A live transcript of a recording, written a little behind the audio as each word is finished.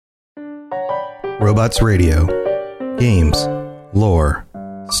Robots Radio. Games, lore,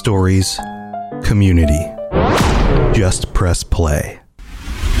 stories, community. Just press play.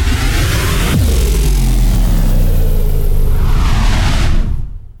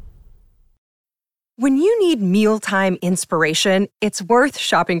 When you need mealtime inspiration, it's worth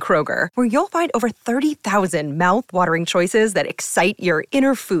shopping Kroger, where you'll find over 30,000 mouth-watering choices that excite your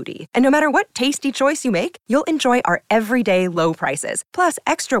inner foodie. And no matter what tasty choice you make, you'll enjoy our everyday low prices, plus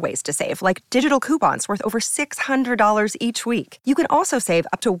extra ways to save, like digital coupons worth over $600 each week. You can also save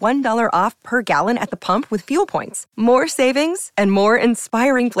up to $1 off per gallon at the pump with fuel points. More savings and more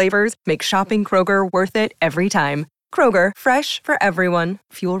inspiring flavors make shopping Kroger worth it every time. Kroger, fresh for everyone.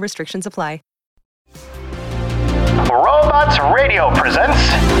 Fuel restrictions apply. Robots Radio presents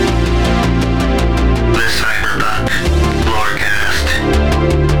the Cyberpunk Lorecast.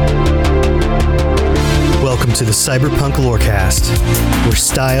 Welcome to the Cyberpunk Lorecast, where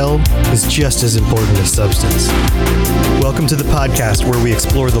style is just as important as substance. Welcome to the podcast where we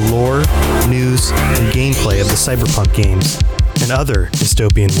explore the lore, news, and gameplay of the Cyberpunk games and other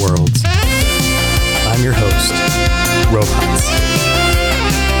dystopian worlds. I'm your host, Robots.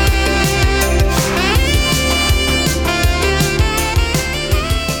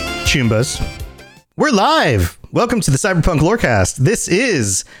 Chumbas. We're live. Welcome to the Cyberpunk Lorecast. This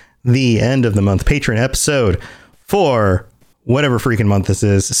is the end of the month Patron episode for whatever freaking month this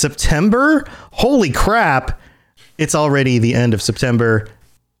is. September? Holy crap. It's already the end of September.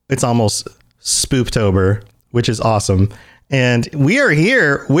 It's almost Spooptober, which is awesome. And we are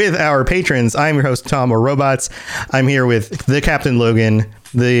here with our patrons. I'm your host, Tom, or Robots. I'm here with the Captain Logan,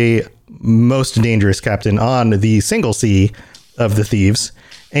 the most dangerous captain on the single sea of the thieves.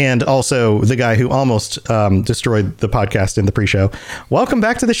 And also the guy who almost destroyed the podcast in the pre-show. Welcome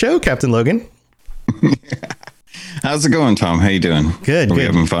back to the show, Captain Logan. How's it going, Tom? How you doing? Good. Are we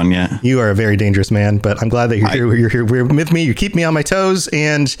having fun yet? You are a very dangerous man, but I'm glad that you're here. You're here with me. You keep me on my toes,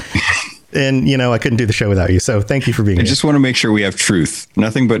 and you know I couldn't do the show without you. So thank you for being here. I just want to make sure we have truth,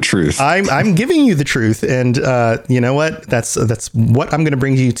 nothing but truth. I'm giving you the truth, and you know what? That's what I'm going to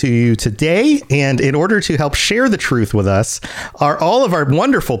bring to you today. And in order to help share the truth with us, are all of our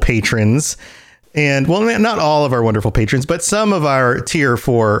wonderful patrons, and well, not all of our wonderful patrons, but some of our tier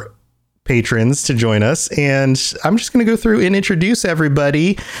 4 patrons to join us. And I'm just going to go through and introduce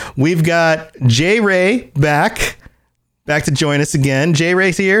everybody. We've got Jay Ray back to join us again. Jay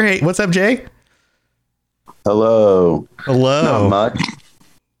Ray's here. Hey, what's up, Jay? Hello. Not much.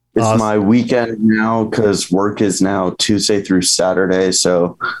 It's awesome. My weekend now because work is now Tuesday through Saturday,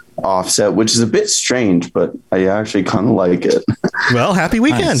 so offset, which is a bit strange, but I actually kind of like it. Well, happy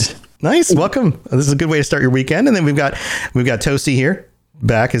weekend. Nice. Welcome. This is a good way to start your weekend. And then we've got Toasty here,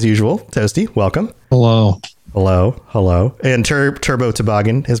 back as usual. Toasty, welcome. Hello. And Turbo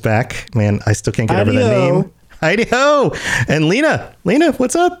Toboggan is back. Man, I still can't get over that name. Heidi-ho! And Lena,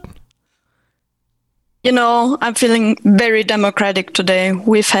 what's up? You know, I'm feeling very democratic today.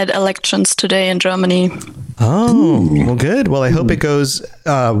 We've had elections today in Germany. Oh, well, good. Well, I hope it goes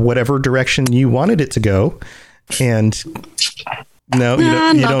whatever direction you wanted it to go. And no,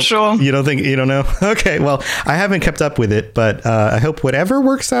 you don't. Sure. You don't know? Okay, well, I haven't kept up with it, but I hope whatever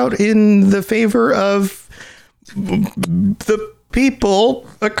works out in the favor of the people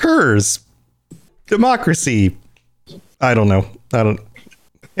occurs. Democracy. I don't know.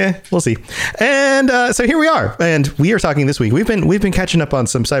 We'll see. And so here we are, and we are talking this week. We've been catching up on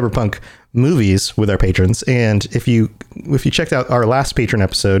some Cyberpunk movies with our patrons, and if you checked out our last patron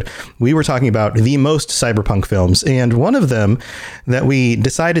episode, we were talking about the most Cyberpunk films, and one of them that we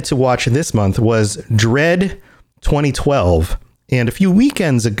decided to watch this month was Dredd 2012. And a few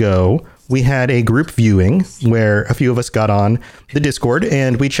weekends ago, we had a group viewing where a few of us got on the Discord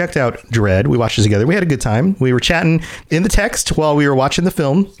and we checked out Dredd. We watched it together. We had a good time. We were chatting in the text while we were watching the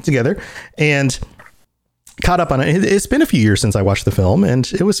film together and caught up on it. It's been a few years since I watched the film, and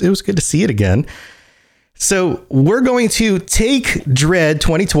it was good to see it again. So we're going to take Dredd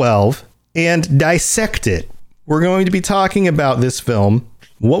 2012 and dissect it. We're going to be talking about this film,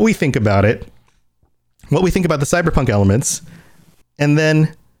 what we think about it, what we think about the cyberpunk elements, and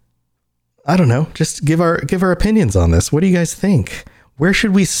then I don't know, just give our opinions on this. What do you guys think? Where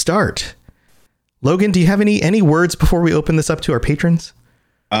should we start? Logan, do you have any words before we open this up to our patrons?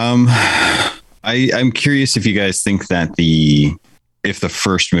 I'm curious if you guys think that if the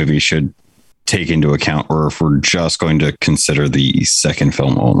first movie should take into account, or if we're just going to consider the second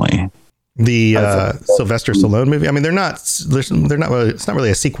film only. The Sylvester Stallone movie. I mean, it's not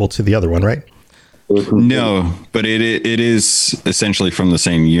really a sequel to the other one, right? No, but it is essentially from the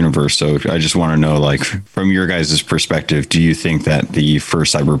same universe. So I just want to know, like, from your guys' perspective, do you think that the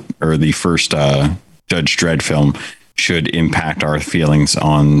first Judge Dredd film should impact our feelings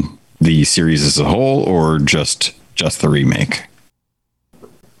on the series as a whole, or just the remake?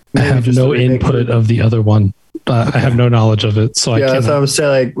 I have no input of the other one. I have no knowledge of it, so I can't. Yeah, so I would say,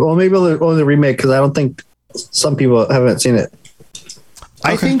 like, well, maybe only the remake, because I don't think some people haven't seen it.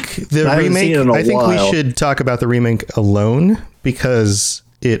 I think the remake. I think we should talk about the remake alone, because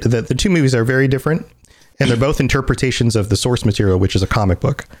the two movies are very different, and they're both interpretations of the source material, which is a comic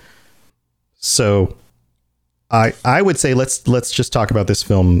book. So, I would say let's just talk about this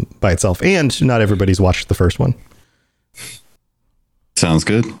film by itself, and not everybody's watched the first one. Sounds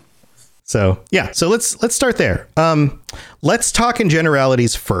good. So yeah, so let's start there. Let's talk in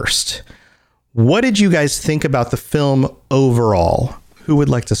generalities first. What did you guys think about the film overall? Who would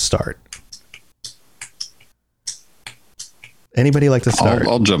like to start? Anybody like to start?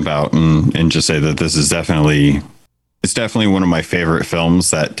 I'll jump out and just say that this is definitely one of my favorite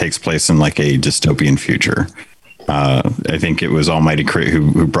films that takes place in like a dystopian future. I think it was Almighty Crit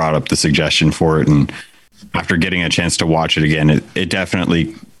who brought up the suggestion for it, and after getting a chance to watch it again, it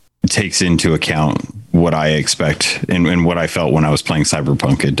definitely takes into account what I expect and what I felt when I was playing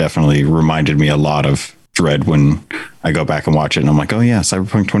Cyberpunk. It definitely reminded me a lot of Dredd when I go back and watch it, and I'm like, oh yeah,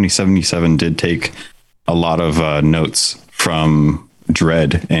 Cyberpunk 2077 did take a lot of notes from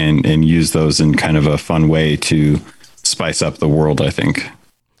Dredd and use those in kind of a fun way to spice up the world, I think.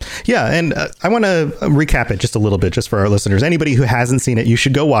 Yeah, and I want to recap it just a little bit, just for our listeners. Anybody who hasn't seen it, you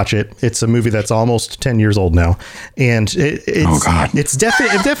should go watch it. It's a movie that's almost 10 years old now, and it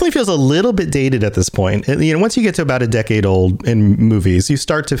definitely feels a little bit dated at this point. Once you get to about a decade old in movies, you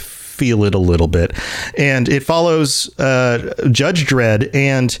start to feel it a little bit, and it follows Judge Dredd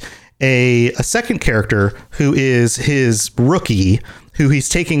and a second character who is his rookie, who he's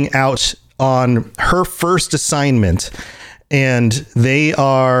taking out on her first assignment. And they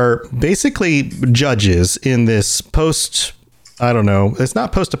are basically judges in this I don't know, it's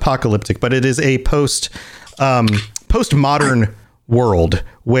not post-apocalyptic, but it is a postmodern world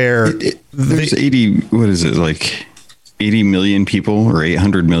where there's 80 million people or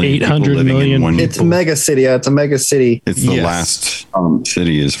 800 million 800 people living million. in one. It's a mega city. Yeah, it's a mega city. It's the last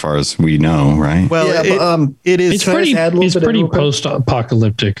city as far as we know, right? Well, yeah, it is. It's pretty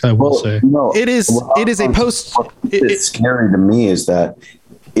post-apocalyptic, I will say. No, it is a post. It's scary to me is that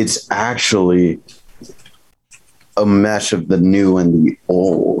it's actually a mesh of the new and the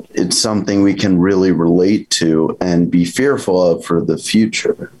old. It's something we can really relate to and be fearful of for the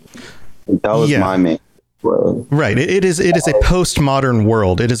future. That was my main. Right. It is a postmodern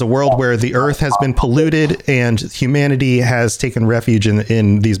world. It is a world where the earth has been polluted and humanity has taken refuge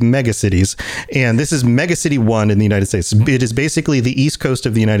in these mega cities. And this is Mega City 1 in the United States. It is basically the East Coast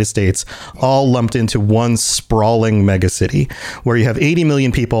of the United States, all lumped into one sprawling mega city where you have 80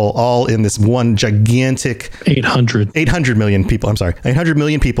 million people all in this one gigantic 800 million people. I'm sorry. 800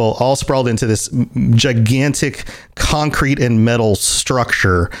 million people all sprawled into this gigantic concrete and metal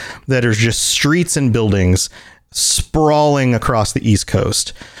structure that are just streets and buildings sprawling across the East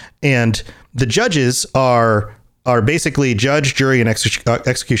Coast. And the judges are basically judge, jury, and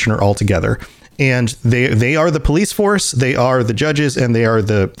executioner all together. And they are the police force, they are the judges, and they are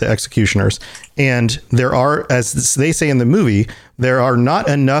the executioners. And there are, as they say in the movie, there are not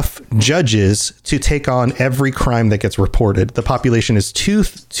enough judges to take on every crime that gets reported. The population is too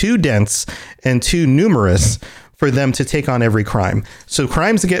dense and too numerous for them to take on every crime. So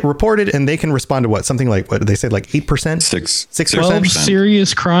crimes get reported and they can respond to what did they say, like 8%? 6%? 12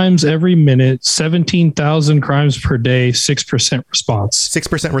 serious crimes every minute, 17,000 crimes per day, 6% response.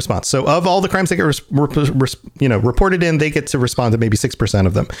 6% response. So of all the crimes that get reported in, they get to respond to maybe 6%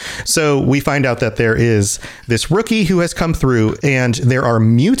 of them. So we find out that there is this rookie who has come through, and there are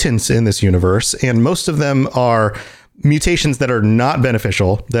mutants in this universe, and most of them are mutations that are not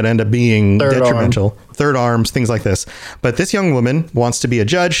beneficial, that end up being detrimental. Third arms, things like this. But this young woman wants to be a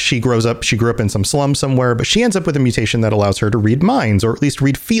judge. She grew up in some slum somewhere, but she ends up with a mutation that allows her to read minds, or at least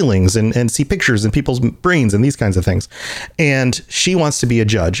read feelings and see pictures in people's brains and these kinds of things. And she wants to be a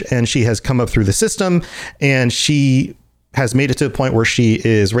judge, and she has come up through the system, and she has made it to the point where she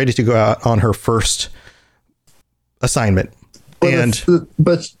is ready to go out on her first assignment.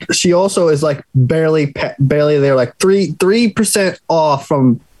 But she also is like barely there, like 3% off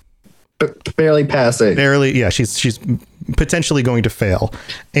from barely passing. Barely, yeah. She's potentially going to fail,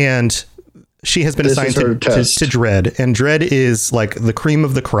 and she has been assigned to Dredd, and Dredd is like the cream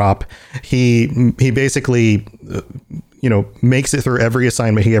of the crop. He basically makes it through every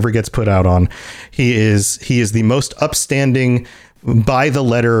assignment he ever gets put out on. He is the most upstanding, by the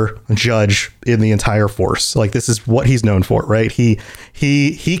letter judge in the entire force. Like, this is what he's known for, right? He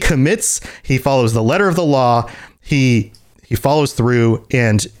commits, he follows the letter of the law, he follows through,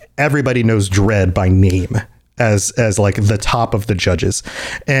 and everybody knows Dredd by name as like the top of the judges.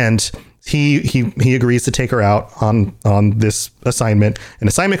 And he agrees to take her out on this assignment. An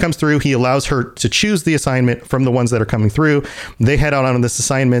assignment comes through. He allows her to choose the assignment from the ones that are coming through. They head out on this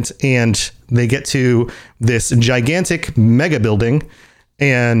assignment, and they get to this gigantic mega building,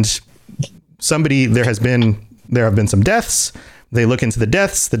 and there have been some deaths. They look into the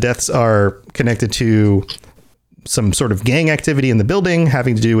deaths. The deaths are connected to some sort of gang activity in the building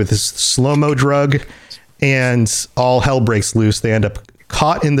having to do with this slow-mo drug, and all hell breaks loose. They end up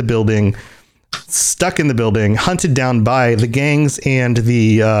caught in the building, stuck in the building, hunted down by the gangs and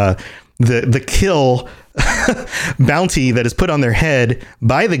the kill bounty that is put on their head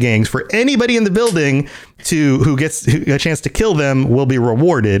by the gangs for anybody in the building who gets a chance to kill them will be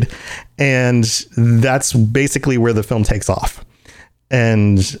rewarded. And that's basically where the film takes off.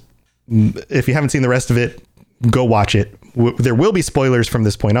 And if you haven't seen the rest of it, go watch it. There will be spoilers from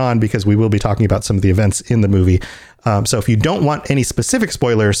this point on because we will be talking about some of the events in the movie. So if you don't want any specific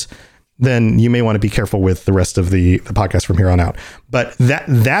spoilers, then you may want to be careful with the rest of the podcast from here on out. But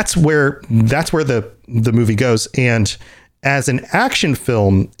that's where the movie goes. And as an action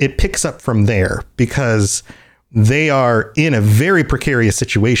film, it picks up from there because they are in a very precarious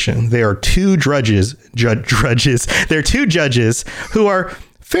situation. They are two drudges. They're two judges who are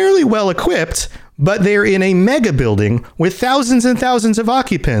fairly well equipped, but they're in a mega building with thousands and thousands of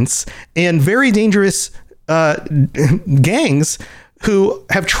occupants and very dangerous gangs who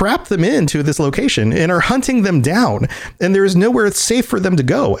have trapped them into this location and are hunting them down. And there is nowhere safe for them to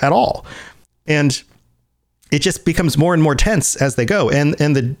go at all. And it just becomes more and more tense as they go. And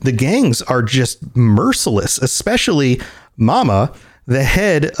the gangs are just merciless, especially Mama, the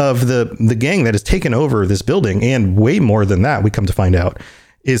head of the gang that has taken over this building. And way more than that, we come to find out,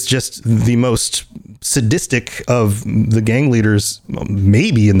 is just the most sadistic of the gang leaders,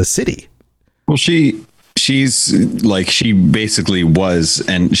 maybe in the city. Well, she's like, she basically was,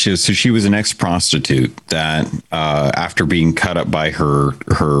 and she was an ex-prostitute that after being cut up by her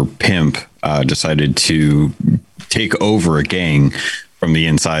pimp, decided to take over a gang from the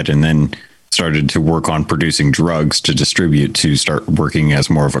inside, and then started to work on producing drugs to distribute, to start working as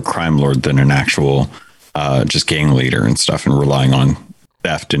more of a crime lord than an actual just gang leader and stuff, and relying on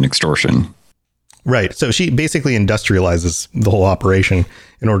theft and extortion. Right. So she basically industrializes the whole operation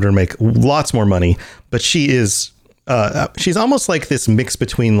in order to make lots more money. But she's almost like this mix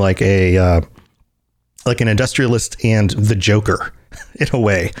between like an industrialist and the Joker in a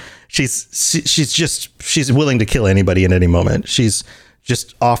way. She's willing to kill anybody at any moment. She's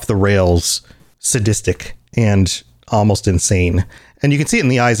just off the rails, sadistic and almost insane. And you can see it in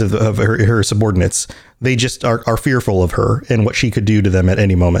the eyes of her subordinates. They just are fearful of her and what she could do to them at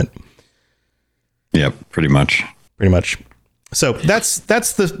any moment. Yeah, pretty much. So that's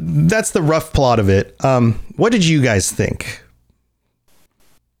the rough plot of it. What did you guys think?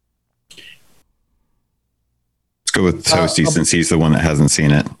 Let's go with Toasty since he's the one that hasn't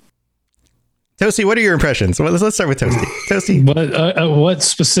seen it. Toasty, what are your impressions? Well, let's start with Toasty. Toasty, what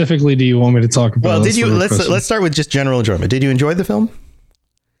specifically do you want me to talk about? Well, let's start with just general enjoyment. Did you enjoy the film?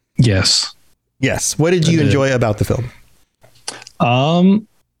 Yes. What did you enjoy about the film?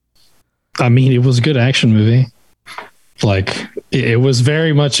 I mean, it was a good action movie. Like, it was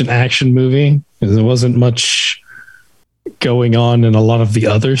very much an action movie. There wasn't much going on in a lot of the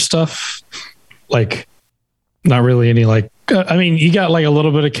other stuff. Like, not really any, like, I mean, you got like a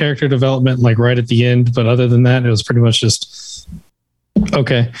little bit of character development, like right at the end, but other than that, it was pretty much just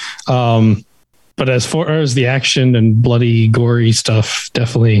okay. But as far as the action and bloody, gory stuff,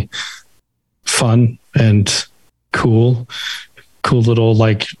 definitely fun and cool little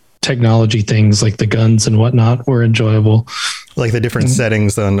like technology things, like the guns and whatnot were enjoyable. Like the different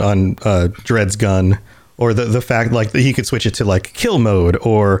settings on Dredd's gun, or the fact like that he could switch it to like kill mode,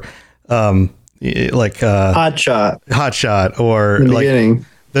 or like hot shot, or in the like beginning.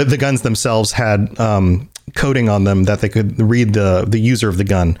 The guns themselves had coding on them that they could read the user of the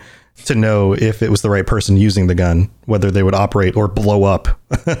gun to know if it was the right person using the gun, whether they would operate or blow up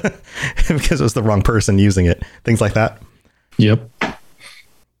because it was the wrong person using it. Things like that. Yep.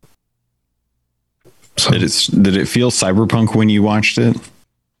 So, did it feel cyberpunk when you watched it?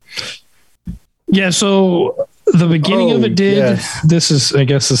 Yeah. So The beginning of it did. Yes. This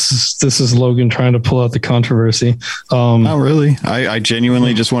is Logan trying to pull out the controversy. Not really. I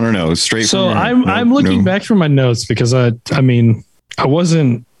genuinely just want to know straight. So I'm looking back through my notes because I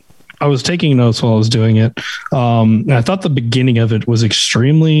was taking notes while I was doing it. And I thought the beginning of it was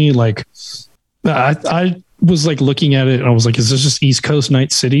extremely like, I was like looking at it and I was like, is this just East Coast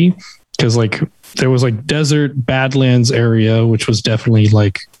Night City? Because like there was like desert Badlands area, which was definitely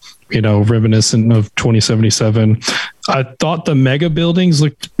like, reminiscent of 2077. I thought the mega buildings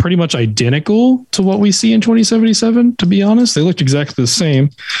looked pretty much identical to what we see in 2077. To be honest, they looked exactly the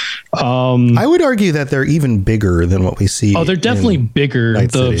same. I would argue that they're even bigger than what we see. Oh, they're definitely bigger.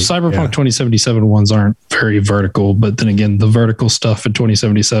 The Cyberpunk 2077 ones aren't very vertical, but then again, the vertical stuff in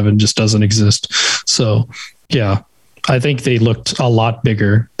 2077 just doesn't exist. So yeah. I think they looked a lot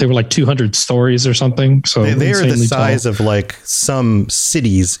bigger. They were like 200 stories or something. So they are the size of like some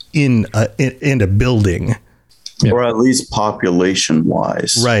cities in a building, or at least population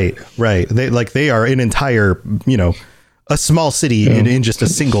wise. Right. They are an entire, a small city in just a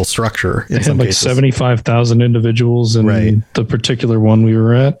single structure. They had like 75,000 individuals in the particular one we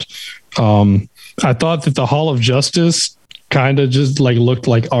were at. I thought that the Hall of Justice kind of just like looked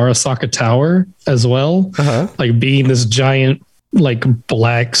like Arasaka Tower as well, like being this giant like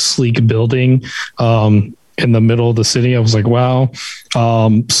black sleek building in the middle of the city. I was like, wow.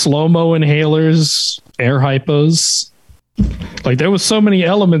 Slow-mo inhalers, air hypos, like there was so many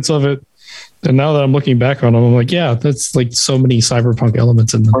elements of it, and now that I'm looking back on them, I'm like, yeah, that's like so many cyberpunk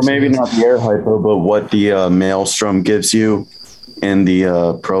elements in them. Or maybe not the air hypo, but what the Maelstrom gives you in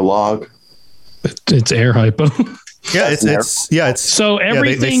the prologue. It's air hypo. Yeah, it's so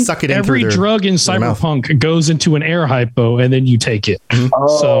everything. They suck it in every drug in Cyberpunk goes into an air hypo, and then you take it.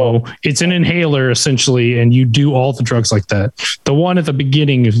 So it's an inhaler essentially, and you do all the drugs like that. The one at the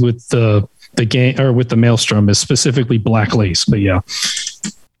beginning is with the game or with the Maelstrom is specifically black lace, but yeah.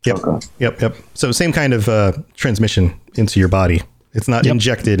 Yep. So same kind of transmission into your body. It's not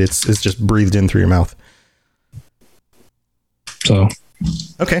injected. It's just breathed in through your mouth. So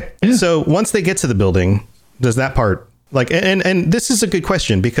okay. Yeah. So once they get to the building, does that part like, and this is a good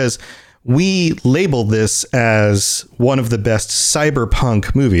question because we labeled this as one of the best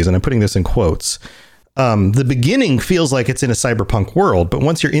cyberpunk movies, and I'm putting this in quotes. The beginning feels like it's in a cyberpunk world, but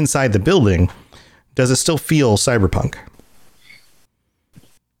once you're inside the building, does it still feel cyberpunk?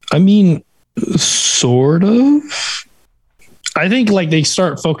 I mean, sort of. I think like they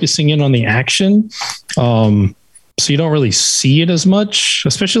start focusing in on the action. So you don't really see it as much,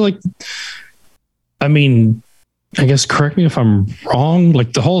 especially like, I mean, I guess correct me if I'm wrong.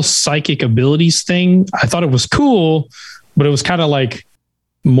 Like the whole psychic abilities thing, I thought it was cool, but it was kind of like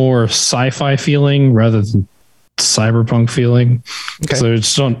more sci-fi feeling rather than cyberpunk feeling. Okay. So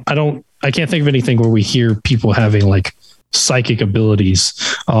it's I can't think of anything where we hear people having like psychic abilities.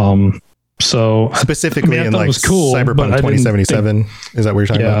 So specifically I in like was cool, Cyberpunk 2077, is that what you're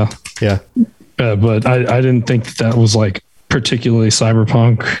talking about? Yeah. But I didn't think that was like particularly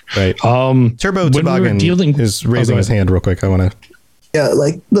cyberpunk. Right. Turbo Toboggan is raising his hand real quick. I want to. Yeah,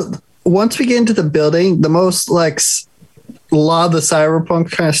 like once we get into the building, the most like a lot of the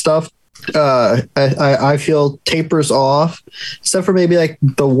cyberpunk kind of stuff, I feel tapers off, except for maybe like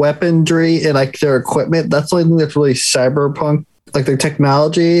the weaponry and like their equipment. That's the only thing that's really cyberpunk, like their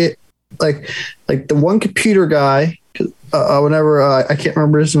technology, like the one computer guy. Whenever I can't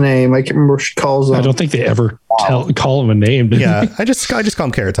remember his name, I can't remember what she calls him. I don't think they ever call him a name. Yeah, I just call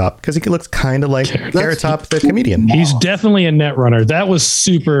him Carrot Top because he looks kind of like Carrot Top, the comedian. He's definitely a net runner. That was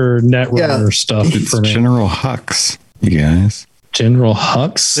super net runner stuff for me. General Hux, you guys. General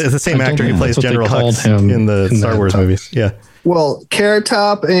Hux? It's the same actor who plays General Hux in the Star Wars movies. Yeah. Well, Carrot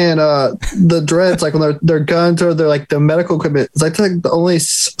Top and the Dredds, like when their guns or their like the medical equipment, it's like the only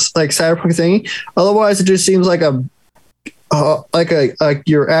like cyberpunk thing. Otherwise, it just seems like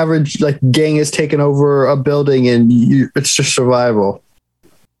your average like gang has taken over a building and it's just survival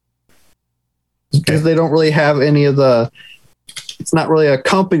because they don't really have any of the. It's not really a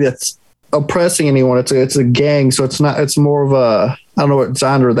company that's oppressing anyone. It's a gang, so it's more of a. I don't know what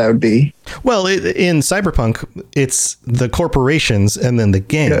genre that would be. Well, in Cyberpunk, it's the corporations and then the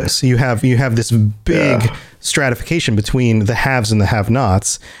gangs. Yeah. You have this big stratification between the haves and the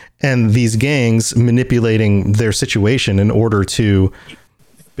have-nots. And these gangs manipulating their situation in order to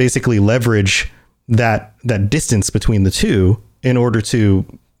basically leverage that distance between the two in order to,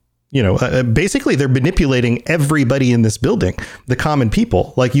 basically they're manipulating everybody in this building, the common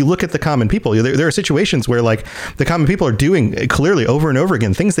people. Like you look at the common people, there are situations where like the common people are doing clearly over and over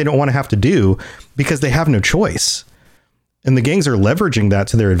again things they don't want to have to do because they have no choice. And the gangs are leveraging that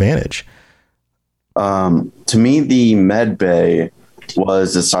to their advantage. To me, the med bay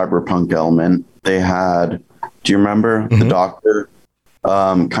was a cyberpunk element. They had, do you remember the doctor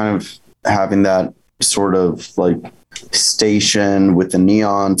kind of having that sort of like station with the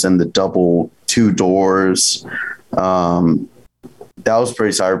neons and the double 2 doors? That was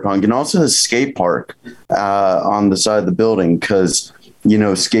pretty cyberpunk. And also the skate park on the side of the building, because, you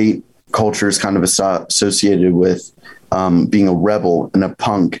know, skate culture is kind of associated with being a rebel and a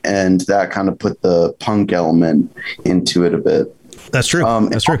punk, and that kind of put the punk element into it a bit. That's true.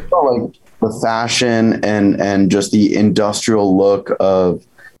 That's true. Like the fashion and just the industrial look of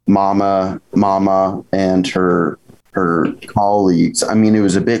Mama and her colleagues. I mean, it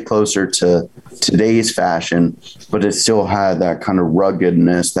was a bit closer to today's fashion, but it still had that kind of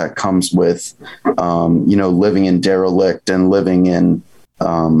ruggedness that comes with, you know, living in derelict and living in,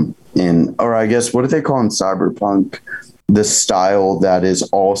 or I guess, what do they call in cyberpunk? The style that is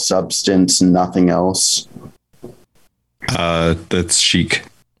all substance, nothing else. That's chic.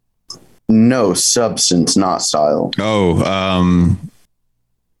 No, substance, not style.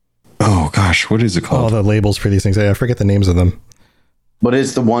 Oh gosh, what is it called? All the labels for these things. I forget the names of them. But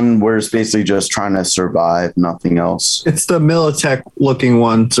it's the one where it's basically just trying to survive, nothing else. It's the Militech looking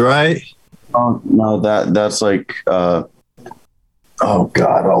ones, right? No, that's like, oh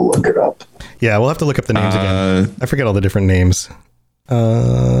God, I'll look it up. Yeah, we'll have to look up the names again. I forget all the different names.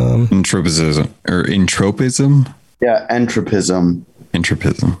 Entropism or entropism? Yeah, entropism.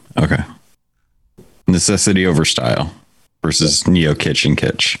 Entropism. Okay. Necessity over style versus neo kitsch and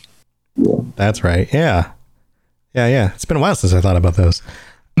kitsch. Yeah. That's right. Yeah. It's been a while since I thought about those.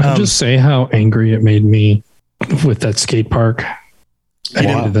 I'll just say how angry it made me with that skate park. I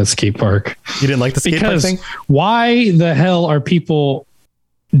hated that skate park. You didn't like the skate park thing? Why the hell are people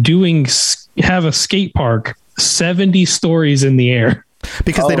have a skate park 70 stories in the air?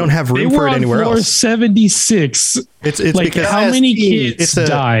 Because they don't have room for it anywhere else. 76. It's like, because how many kids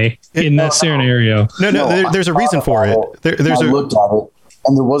die in that scenario? No, there's a reason for it. I looked at it,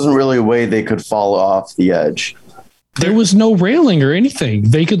 and there wasn't really a way they could fall off the edge. There was no railing or anything.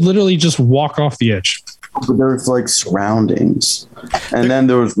 They could literally just walk off the edge. But there's like surroundings, and then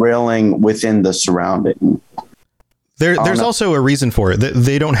there was railing within the surrounding. There's also a reason for it.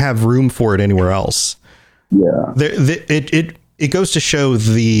 They don't have room for it anywhere else. Yeah. It goes to show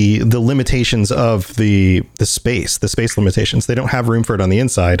the limitations of the space limitations. They don't have room for it on the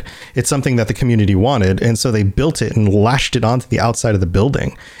inside. It's something that the community wanted, and so they built it and lashed it onto the outside of the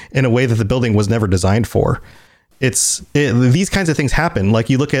building in a way that the building was never designed for. These kinds of things happen. Like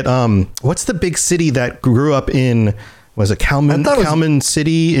you look at what's the big city that grew up in, was it Kalman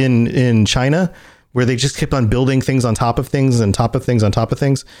City in China, where they just kept on building things on top of things and top of things on top of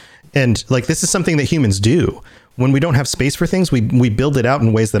things. And like, this is something that humans do. When we don't have space for things, we build it out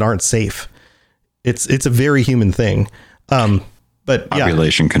in ways that aren't safe. It's a very human thing. But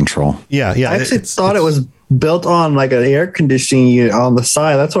population control. Yeah. I actually thought it was built on like an air conditioning unit on the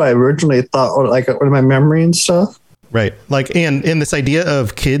side. That's what I originally thought, like my memory and stuff. Right. Like, and this idea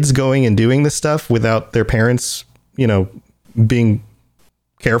of kids going and doing this stuff without their parents, you know, being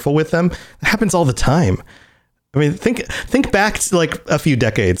careful with them, it happens all the time. I mean, think back to like a few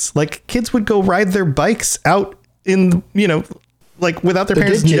decades, like kids would go ride their bikes out in, you know, like without their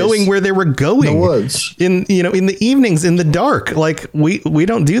parents knowing where they were going in the woods, in the evenings in the dark. Like we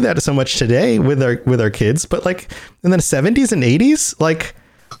don't do that so much today with our kids, but like in the 70s and 80s, like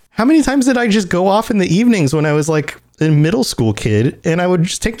how many times did I just go off in the evenings when I was like a middle school kid, and I would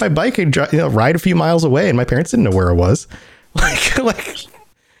just take my bike and ride a few miles away, and my parents didn't know where I was.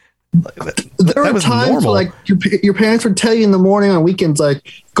 There were times where, like your parents would tell you in the morning on weekends, like,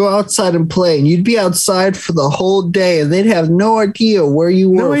 go outside and play, and you'd be outside for the whole day, and they'd have no idea where you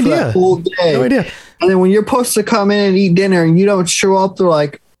were for that whole day. No idea. And then when you're supposed to come in and eat dinner and you don't show up, they're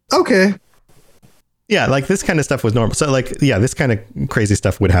like, okay. Yeah, like this kind of stuff was normal. So like, yeah, this kind of crazy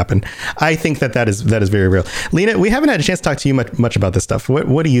stuff would happen. I think that is very real. Lena, we haven't had a chance to talk to you much about this stuff.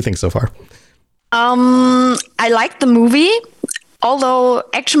 What do you think so far? I like the movie. Although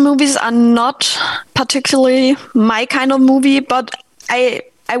action movies are not particularly my kind of movie, but I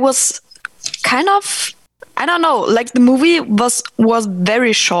was kind of, I don't know, like the movie was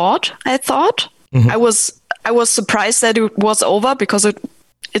very short, I thought. Mm-hmm. I was surprised that it was over because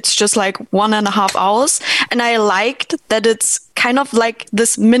it's just like 1.5 hours. And I liked that it's kind of like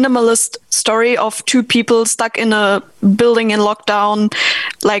this minimalist story of 2 people stuck in a building in lockdown,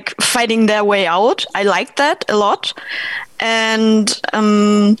 like fighting their way out. I liked that a lot. And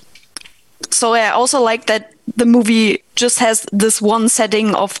so I also like that the movie just has this one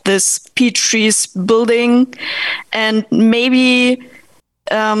setting of this peach trees building, and maybe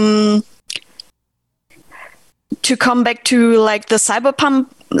to come back to like the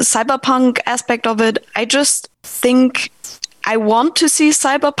cyberpunk aspect of it, I just think I want to see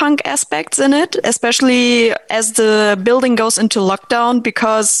cyberpunk aspects in it, especially as the building goes into lockdown,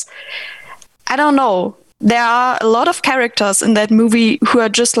 because I don't know, there are a lot of characters in that movie who are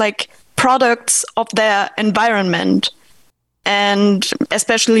just like products of their environment. And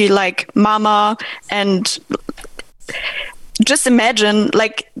especially like Mama, and just imagine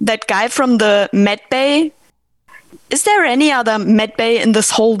like that guy from the med bay. Is there any other med bay in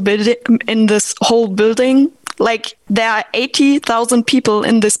this whole building? Like there are 80,000 people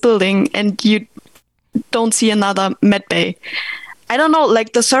in this building and you don't see another med bay. I don't know,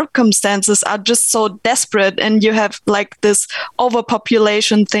 like the circumstances are just so desperate, and you have like this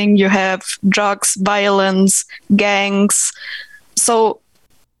overpopulation thing, you have drugs, violence, gangs. So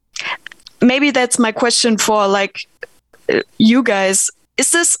maybe that's my question for like you guys.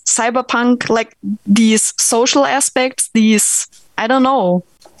 Is this cyberpunk, like these social aspects, these, I don't know.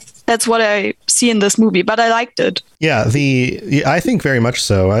 That's what I see in this movie, but I liked it. Yeah, I think very much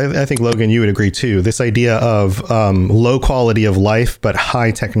so. I think, Logan, you would agree too. This idea of low quality of life but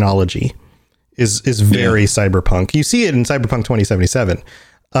high technology is very cyberpunk. You see it in Cyberpunk 2077.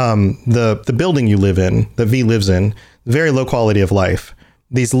 The building you live in, that V lives in, very low quality of life.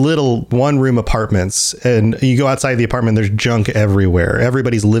 These little one-room apartments, and you go outside the apartment, there's junk everywhere.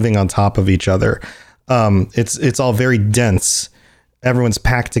 Everybody's living on top of each other. It's all very dense. Everyone's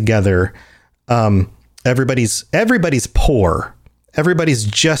packed together. Everybody's poor. Everybody's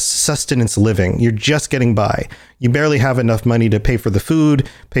just sustenance living. You're just getting by. You barely have enough money to pay for the food,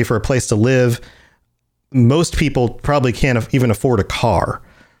 pay for a place to live. Most people probably can't even afford a car.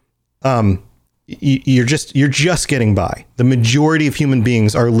 You're just getting by. The majority of human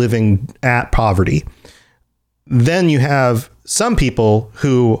beings are living at poverty. Then you have some people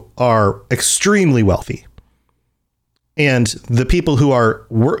who are extremely wealthy. And the people who are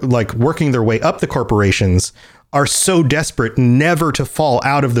working their way up the corporations are so desperate never to fall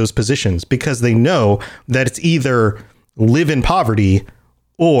out of those positions, because they know that it's either live in poverty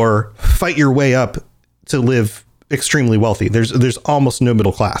or fight your way up to live extremely wealthy. There's almost no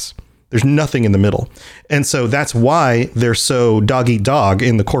middle class. There's nothing in the middle. And so that's why they're so dog eat dog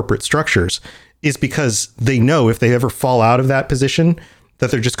in the corporate structures, is because they know if they ever fall out of that position, that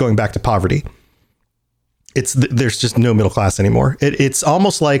they're just going back to poverty. There's just no middle class anymore. It's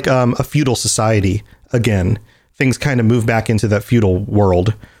almost like a feudal society again. Things kind of move back into that feudal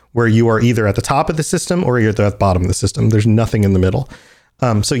world where you are either at the top of the system or you're at the bottom of the system. There's nothing in the middle.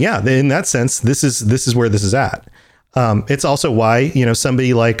 So yeah, in that sense, this is where this is at. It's also why,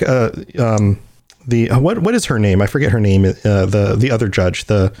 somebody like what is her name? I forget her name. The other judge,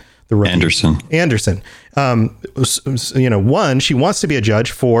 the rookie. Anderson. One, she wants to be a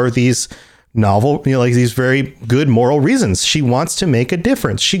judge for these novel, like these very good moral reasons. She wants to make a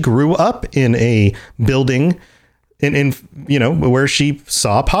difference. She grew up in a building in where she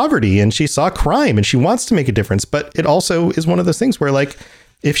saw poverty and she saw crime, and she wants to make a difference. But it also is one of those things where, like,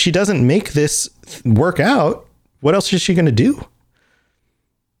 if she doesn't make this work out, what else is she going to do?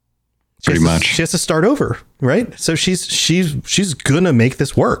 She has to start over, right? So she's going to make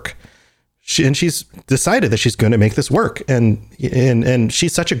this work. She's decided that she's going to make this work, and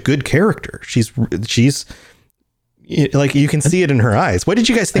she's such a good character. She's like, you can see it in her eyes. What did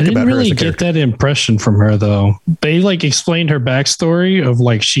you guys think about her? I didn't really get that impression from her, though. They explained her backstory of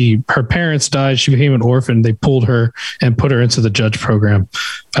her parents died, she became an orphan. They pulled her and put her into the judge program.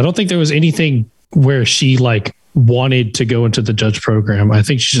 I don't think there was anything where she wanted to go into the judge program. I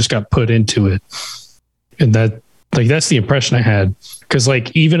think she just got put into it, and that's the impression I had. Because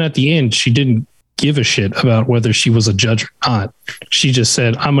even at the end, she didn't give a shit about whether she was a judge or not. She just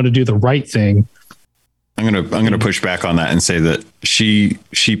said, "I'm going to do the right thing." I'm gonna push back on that and say that she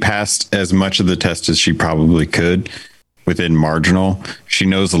passed as much of the test as she probably could within marginal. She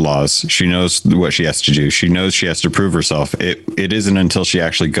knows the laws. She knows what she has to do. She knows she has to prove herself. It isn't until she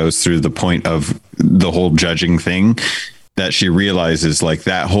actually goes through the point of the whole judging thing that she realizes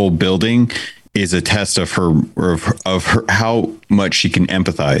that whole building is a test of her how much she can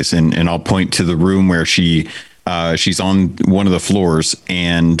empathize. And I'll point to the room where she's on one of the floors,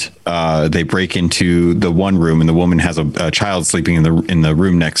 and they break into the one room, and the woman has a child sleeping in the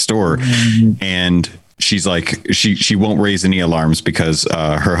room next door. Mm-hmm. And she's she won't raise any alarms because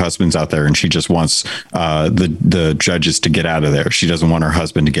her husband's out there, and she just wants the judges to get out of there. She doesn't want her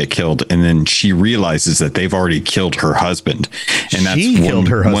husband to get killed. And then she realizes that they've already killed her husband, and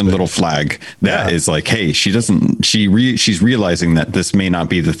that's one little flag that is hey, she's realizing that this may not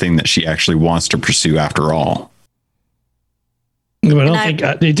be the thing that she actually wants to pursue after all. But I don't think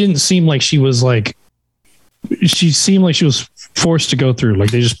it didn't seem like she was she seemed like she was forced to go through.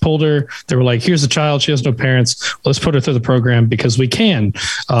 Like they just pulled her. They were like, here's a child. She has no parents. Let's put her through the program because we can.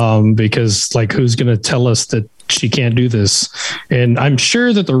 Because like, who's going to tell us that she can't do this? And I'm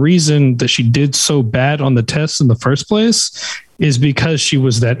sure that the reason that she did so bad on the test in the first place is because she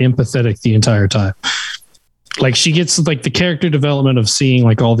was that empathetic the entire time. Like she gets like the character development of seeing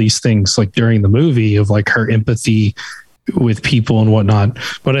like all these things like during the movie of like her empathy with people and whatnot.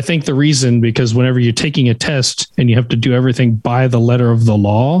 But I think the reason, because whenever you're taking a test and you have to do everything by the letter of the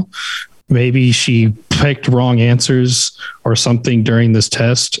law, maybe she picked wrong answers or something during this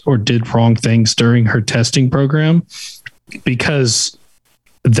test or did wrong things during her testing program, because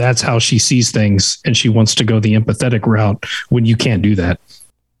that's how she sees things. And she wants to go the empathetic route when you can't do that.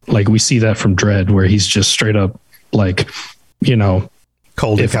 Like we see that from Dredd, where he's just straight up like, you know,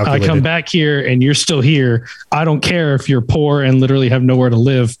 cold. If I come back here and you're still here, I don't care if you're poor and literally have nowhere to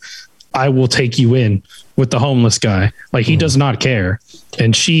live. I will take you in with the homeless guy. Like he does not care.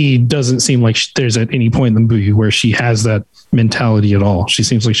 And she doesn't seem like there's at any point in the movie where she has that mentality at all. She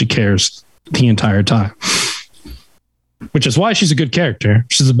seems like she cares the entire time, which is why she's a good character.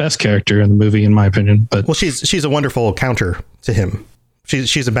 She's the best character in the movie, in my opinion. But well, she's a wonderful counter to him.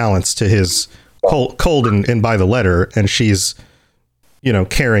 She's a balance to his cold and by the letter. And she's, you know,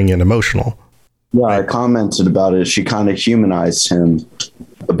 caring and emotional. Yeah, I commented about it. She kind of humanized him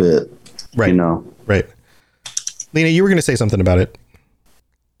a bit. Right. You know? Right. Lena, you were going to say something about it.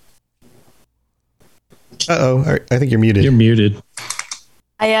 Uh-oh. I think you're muted. You're muted.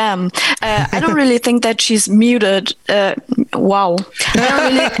 I am. I don't really think that she's muted. Wow. I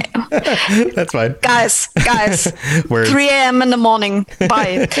don't really... That's fine. Guys, 3 a.m. in the morning.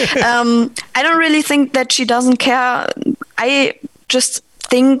 Bye. I don't really think that she doesn't care. I just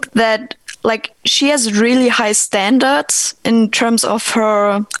think that like she has really high standards in terms of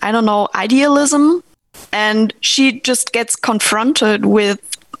her, I don't know, idealism. And she just gets confronted with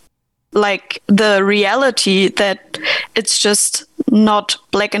like the reality that it's just not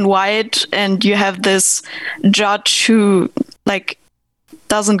black and white, and you have this judge who like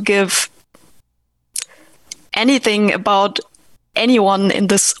doesn't give anything about anyone in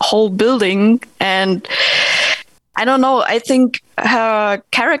this whole building. And I don't know, I think her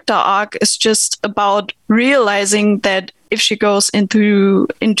character arc is just about realizing that if she goes into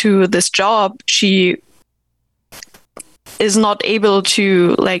this job, she is not able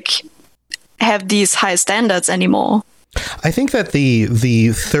to like have these high standards anymore. I think that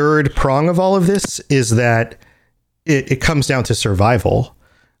the third prong of all of this is that it comes down to survival.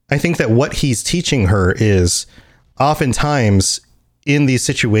 I think that what he's teaching her is oftentimes in these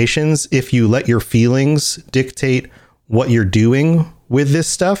situations, if you let your feelings dictate what you're doing with this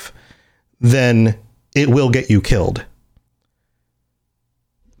stuff, then it will get you killed.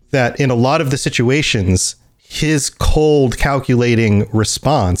 That in a lot of the situations, his cold, calculating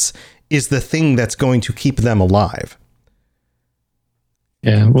response is the thing that's going to keep them alive.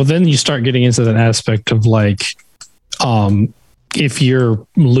 Yeah. Well, then you start getting into that aspect of like, if you're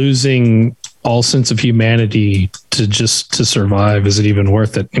losing all sense of humanity to survive, is it even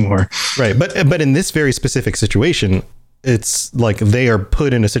worth it anymore? Right. But in this very specific situation, it's like they are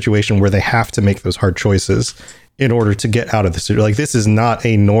put in a situation where they have to make those hard choices in order to get out of the situation. Like this is not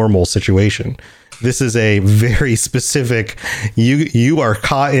a normal situation. This is a very specific, you are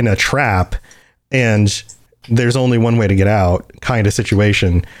caught in a trap and there's only one way to get out kind of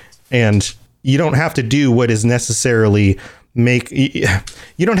situation. And you don't have to do what is necessarily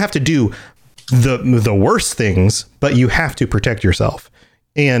you don't have to do the worst things, but you have to protect yourself.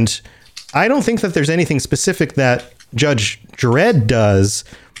 And I don't think that there's anything specific that Judge Dredd does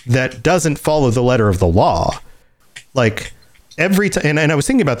that doesn't follow the letter of the law. Like every time, and I was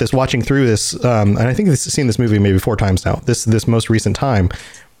thinking about this watching through this, and I think I've seen this movie maybe 4 times now, this most recent time.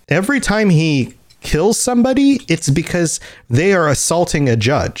 Every time he kills somebody, it's because they are assaulting a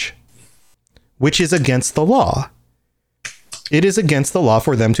judge, which is against the law. It is against the law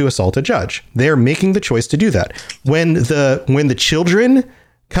for them to assault a judge. They're making the choice to do that. When the children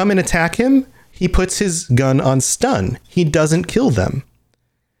come and attack him, he puts his gun on stun. He doesn't kill them.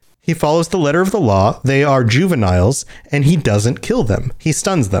 He follows the letter of the law. They are juveniles, and he doesn't kill them. He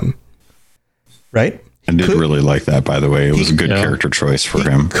stuns them. Right? I did really like that, by the way. It was a good character choice for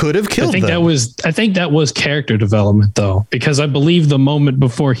him. Could have killed them. I think that was character development, though, because I believe the moment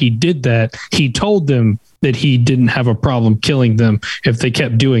before he did that, he told them that he didn't have a problem killing them if they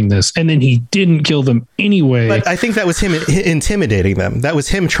kept doing this. And then he didn't kill them anyway. But I think that was him intimidating them. That was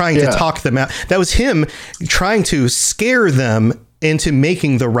him trying to talk them out. That was him trying to scare them into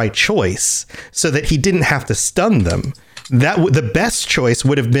making the right choice so that he didn't have to stun them. The best choice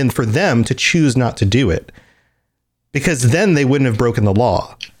would have been for them to choose not to do it. because then they wouldn't have broken the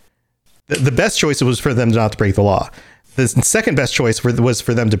law. The best choice was for them not to break the law. The second best choice was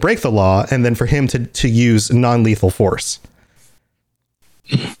for them to break the law, and then for him to use non-lethal force.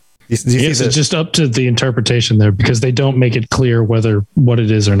 Yes, it's just up to the interpretation there, because they don't make it clear whether what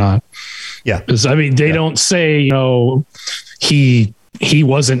it is or not. Yeah. Because I mean, they don't say, he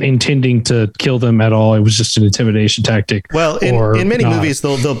wasn't intending to kill them at all. It was just an intimidation tactic. Well, in many movies,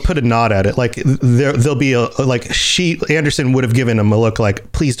 they'll put a nod at it. Like there'll be Anderson would have given him a look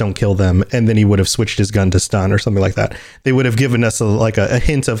like, please don't kill them. And then he would have switched his gun to stun or something like that. They would have given us a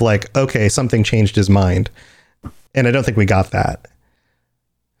hint of like, okay, something changed his mind. And I don't think we got that.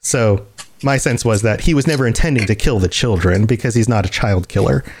 So my sense was that he was never intending to kill the children, because he's not a child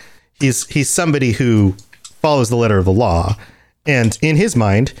killer. He's somebody who follows the letter of the law. And in his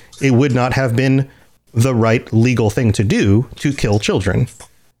mind, it would not have been the right legal thing to do to kill children.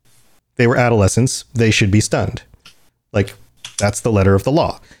 They were adolescents. They should be stunned. Like, that's the letter of the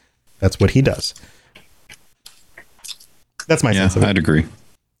law. That's what he does. That's my sense of it. I'd agree.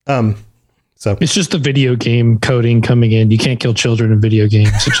 So it's just the video game coding coming in. You can't kill children in video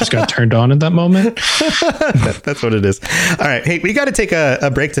games. It just got turned on at that moment. That's what it is. All right. Hey, we got to take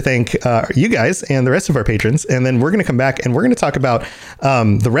a break to thank you guys and the rest of our patrons. And then we're going to come back and we're going to talk about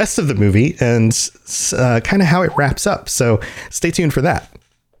the rest of the movie and kind of how it wraps up. So stay tuned for that.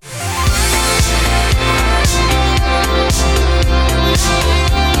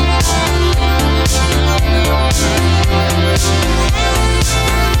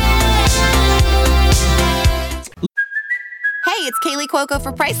 Hey, it's Kaylee Cuoco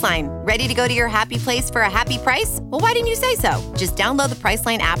for Priceline. Ready to go to your happy place for a happy price? Well, why didn't you say so? Just download the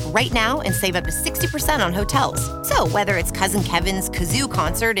Priceline app right now and save up to 60% on hotels. So whether it's Cousin Kevin's Kazoo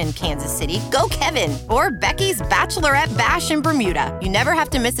Concert in Kansas City, go Kevin, or Becky's Bachelorette Bash in Bermuda, you never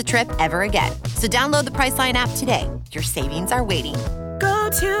have to miss a trip ever again. So download the Priceline app today. Your savings are waiting. Go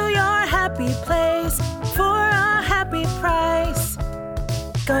to your happy place for a happy price.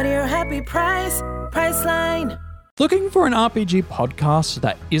 Go to your happy price, Priceline. Looking for an RPG podcast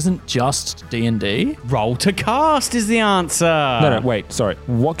that isn't just D&D? Roll to Cast is the answer. No, wait, sorry.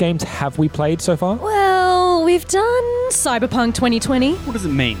 What games have we played so far? Well, we've done Cyberpunk 2020. What does it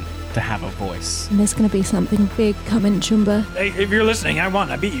mean to have a voice? And there's going to be something big coming, Chumba. Hey, if you're listening, I won.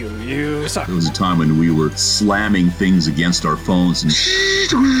 I beat you. You suck. There was a time when we were slamming things against our phones and...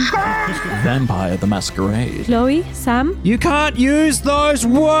 Vampire the Masquerade. Chloe, Sam? You can't use those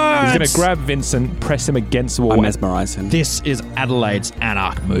words! He's going to grab Vincent, press him against the wall. I mesmerize him. This is Adelaide's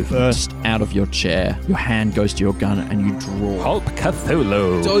Anarch move. Burst out of your chair. Your hand goes to your gun and you draw. Hulk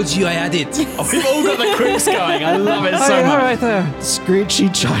Cthulhu. Told you I had it. Oh, we've all got the quips going. I love it so much. Right there. Screechy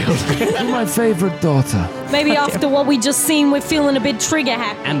child. My favorite daughter. Maybe after what we just seen, we're feeling a bit trigger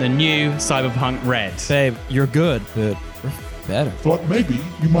happy. And the new Cyberpunk Red. Babe, you're good, but we're better. Thought maybe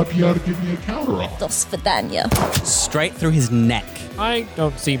you might be able to give me a counter off. Dos Vidania. Straight through his neck. I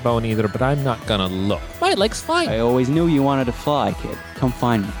don't see bone either, but I'm not gonna look. My leg's fine. I always knew you wanted to fly, kid. Come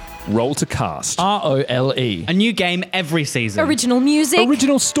find me. Roll to Cast. ROLE. A new game every season. Original music.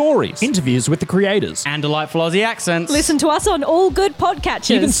 Original stories. Interviews with the creators. And delightful Aussie accents. Listen to us on all good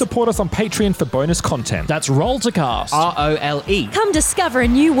podcatchers. Even support us on Patreon for bonus content. That's Roll to Cast. ROLE. Come discover a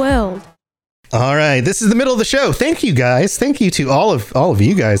new world. All right. This is the middle of the show. Thank you, guys. Thank you to all of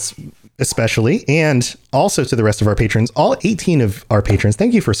you guys, especially, and also to the rest of our patrons, all 18 of our patrons.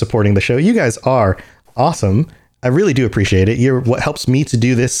 Thank you for supporting the show. You guys are awesome. I really do appreciate it. You're what helps me to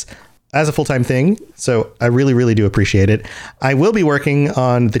do this as a full-time thing. So I really, really do appreciate it. I will be working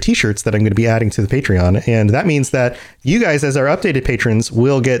on the t-shirts that I'm going to be adding to the Patreon. And that means that you guys, as our updated patrons,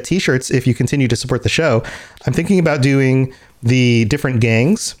 will get t-shirts if you continue to support the show. I'm thinking about doing the different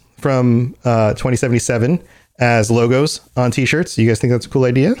gangs from 2077 as logos on t-shirts. You guys think that's a cool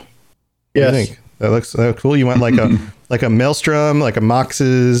idea? Yes. What do you think? That looks cool. You want like a Maelstrom, like a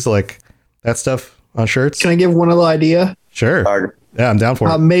Moxes, like that stuff on shirts? Can I give one little idea? Sure. Yeah, I'm down for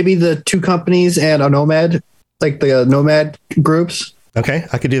it. Maybe the two companies and a Nomad, like the Nomad groups. Okay,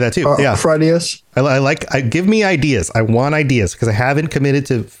 I could do that too. Yeah, for ideas. I give me ideas. I want ideas because I haven't committed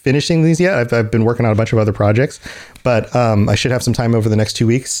to finishing these yet. I've been working on a bunch of other projects, but I should have some time over the next 2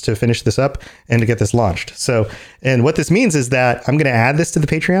 weeks to finish this up and to get this launched. So, and what this means is that I'm going to add this to the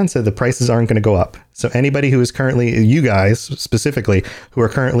Patreon, so the prices aren't going to go up. So anybody who is currently, you guys specifically, who are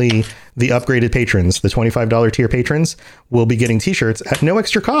currently the upgraded patrons, the $25 tier patrons, will be getting t-shirts at no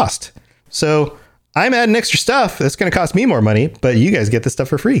extra cost. So I'm adding extra stuff that's going to cost me more money, but you guys get this stuff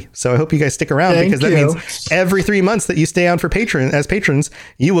for free. So I hope you guys stick around because that means every 3 months that you stay on for patrons,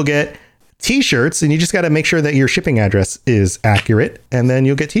 you will get t-shirts, and you just got to make sure that your shipping address is accurate, and then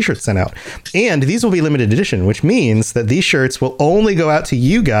you'll get t-shirts sent out. And these will be limited edition, which means that these shirts will only go out to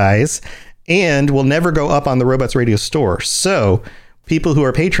you guys and will never go up on the Robots Radio store. So people who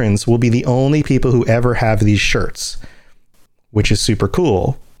are patrons will be the only people who ever have these shirts, which is super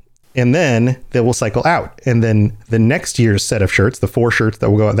cool. And then they will cycle out. And then the next year's set of shirts, the 4 shirts that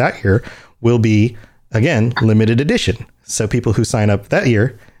will go out that year, will be, again, limited edition. So people who sign up that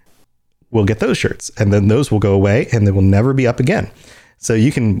year will get those shirts, and then those will go away and they will never be up again. So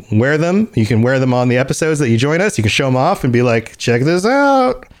you can wear them. You can wear them on the episodes that you join us. You can show them off and be like, check this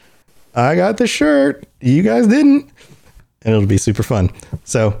out. I got the shirt. You guys didn't. And it'll be super fun.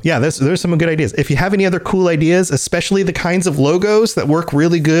 So yeah, there's some good ideas. If you have any other cool ideas, especially the kinds of logos that work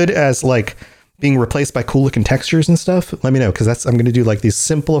really good as like being replaced by cool looking textures and stuff, let me know. Cause I'm going to do like these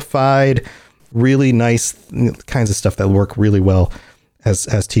simplified, really nice kinds of stuff that work really well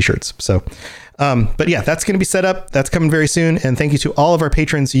as t-shirts. So, but yeah, that's going to be set up. That's coming very soon. And thank you to all of our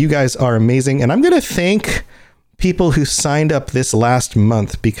patrons. You guys are amazing. And I'm going to thank people who signed up this last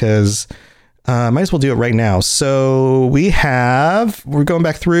month because might as well do it right now. So we're going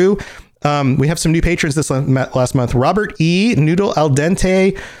back through. We have some new patrons this last month. Robert E, Noodle Al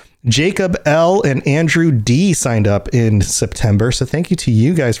Dente, Jacob L, and Andrew D signed up in September. So thank you to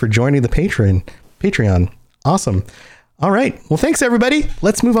you guys for joining the Patreon. Awesome. All right. Well, thanks, everybody.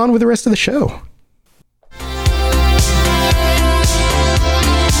 Let's move on with the rest of the show.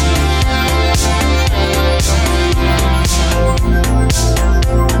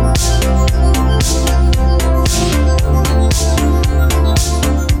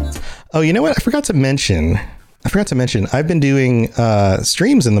 Oh, you know what? I forgot to mention, I've been doing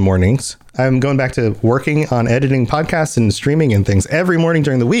streams in the mornings. I'm going back to working on editing podcasts and streaming and things every morning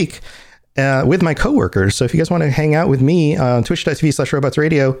during the week. With my coworkers. So if you guys want to hang out with me on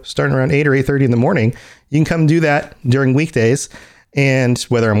twitch.tv/robotsradio starting around 8 or 8:30 in the morning, you can come do that during weekdays. And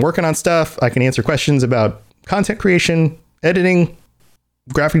whether I'm working on stuff, I can answer questions about content creation, editing,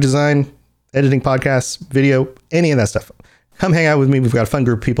 graphic design, editing podcasts, video, any of that stuff. Come hang out with me. We've got a fun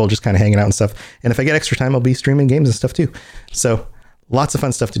group of people just kind of hanging out and stuff. And if I get extra time, I'll be streaming games and stuff too. So lots of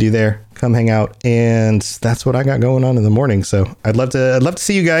fun stuff to do there. Come hang out. And that's what I got going on in the morning. So I'd love to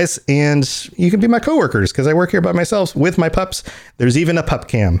see you guys, and you can be my coworkers because I work here by myself with my pups. There's even a pup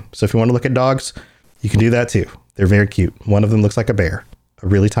cam. So if you want to look at dogs, you can do that too. They're very cute. One of them looks like a bear, a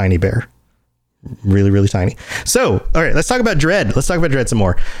really tiny bear, really, really tiny. So, all right, let's talk about Dredd. Let's talk about Dredd some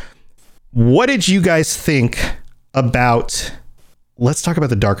more. What did you guys think about, let's talk about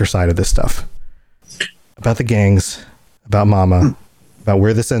the darker side of this stuff, about the gangs, about Mama, about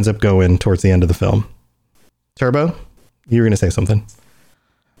where this ends up going towards the end of the film. Turbo, you were going to say something.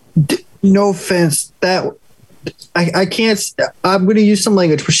 No offense, that I can't. I'm going to use some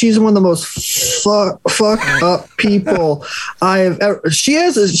language, but she's one of the most fucked up people I have ever. She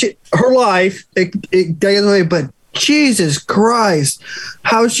has her life. It goes away, but Jesus Christ,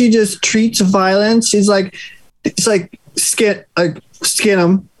 how she just treats violence. She's like, it's like skin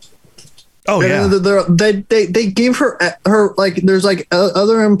them. Oh yeah, they give her like, there's like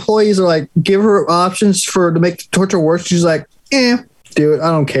other employees are like, give her options to make the torture worse. She's like, do it. I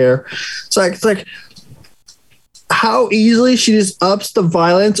don't care. It's like how easily she just ups the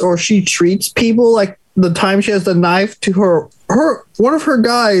violence, or she treats people like the time she has the knife to her one of her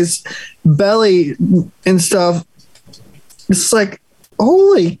guys' belly and stuff. It's like,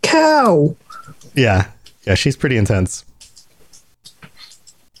 holy cow. Yeah, she's pretty intense.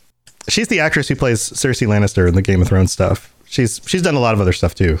 She's the actress who plays Cersei Lannister in the Game of Thrones stuff. She's done a lot of other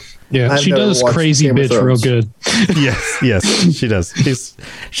stuff too. Yeah, she does crazy bitch real good. Yes, she does.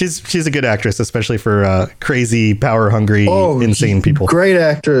 She's a good actress, especially for crazy, power hungry, insane people. Great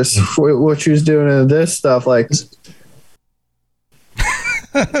actress for what she was doing in this stuff. Like,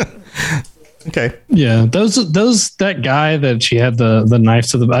 okay, yeah, that guy that she had the knife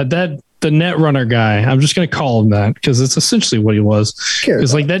to the Netrunner guy. I'm just going to call him that because it's essentially what he was.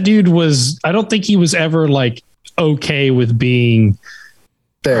 Because like that dude was, I don't think he was ever like okay with being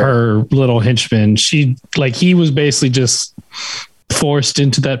her little henchman. He was basically just forced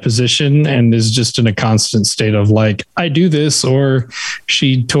into that position and is just in a constant state of like, I do this or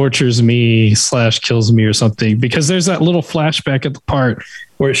she tortures me / kills me or something. Because there's that little flashback at the part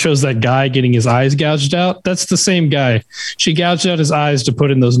where it shows that guy getting his eyes gouged out. That's the same guy. She gouged out his eyes to put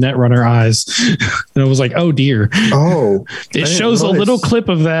in those Netrunner eyes. And I was like, oh dear. Oh, it shows a little clip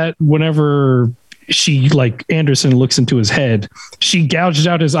of that whenever she, like, Anderson looks into his head. She gouged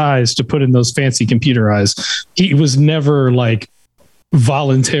out his eyes to put in those fancy computer eyes. He was never like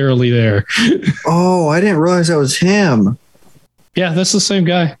voluntarily there. Oh, I didn't realize that was him. Yeah, that's the same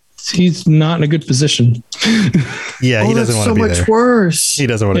guy. he's not in a good position. Yeah, he doesn't want to be there. So much worse. He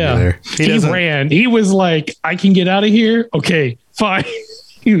doesn't want to be there. He ran. He was like, I can get out of here. Okay, fine.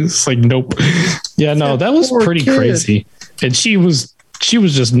 He was like, nope. Yeah, no, that was pretty crazy. And she was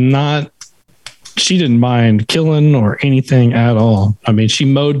just not, she didn't mind killing or anything at all. I mean, she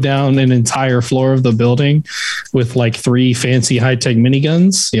mowed down an entire floor of the building with like 3 fancy high-tech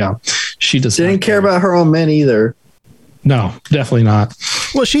miniguns. Yeah. She didn't care about her own men either. No, definitely not.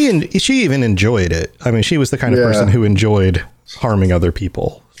 Well, she even enjoyed it. I mean, she was the kind of person who enjoyed harming other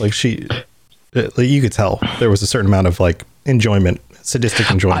people. Like you could tell there was a certain amount of like enjoyment,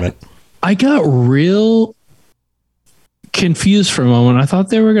 sadistic enjoyment. I got real confused for a moment. I thought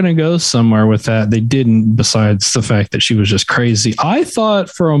they were going to go somewhere with that. They didn't, besides the fact that she was just crazy. I thought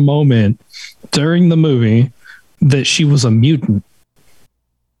for a moment during the movie that she was a mutant.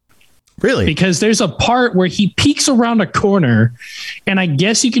 Really? Because there's a part where he peeks around a corner, and I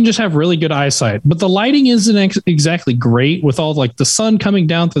guess you can just have really good eyesight, but the lighting isn't exactly great with all like the sun coming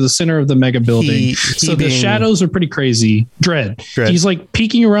down through the center of the mega building. So the shadows are pretty crazy. Dredd. He's like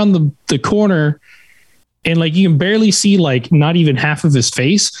peeking around the corner, and like you can barely see like not even half of his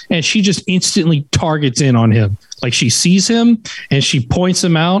face, and she just instantly targets in on him. Like she sees him and she points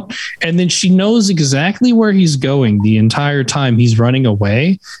him out, and then she knows exactly where he's going the entire time he's running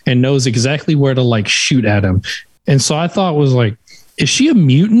away, and knows exactly where to like shoot at him. And so I thought was like, is she a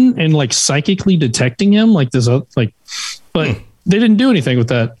mutant and like psychically detecting him like this? Like, but they didn't do anything with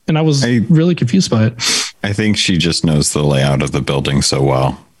that, and I was really confused by it. I think she just knows the layout of the building so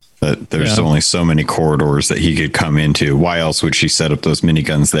well that there's only so many corridors that he could come into. Why else would she set up those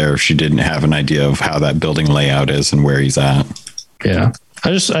miniguns there if she didn't have an idea of how that building layout is and where he's at? Yeah.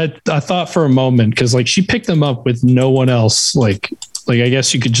 I thought for a moment, because like she picked them up with no one else. Like I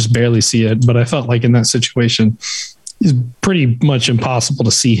guess you could just barely see it, but I felt like in that situation, it's pretty much impossible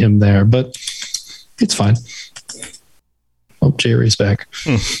to see him there, but it's fine. Oh, Jerry's back.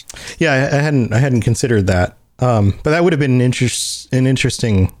 Yeah, I hadn't considered that. But that would have been an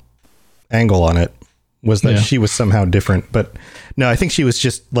interesting angle on it, was that she was somehow different. But no, I think she was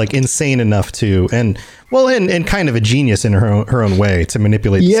just like insane enough to, and kind of a genius in her own way to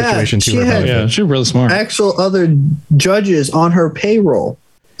manipulate the situation to her benefit. Yeah, she's really smart. Actual other judges on her payroll.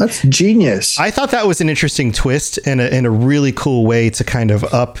 That's genius. I thought that was an interesting twist and a really cool way to kind of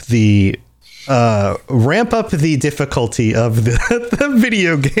ramp up the difficulty of the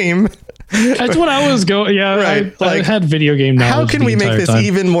video game. That's what I was going. Yeah, right. I had video game knowledge. How can we make this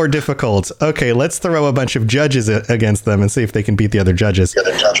even more difficult? Okay, let's throw a bunch of judges against them and see if they can beat the other judges.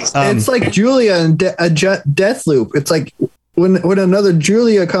 It's like Julia in Deathloop. It's like when another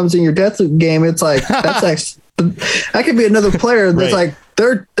Julia comes in your Deathloop game, it's like that could be another player that's like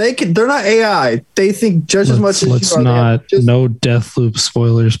they're not AI. They think just as much as you are. Let's not. No Deathloop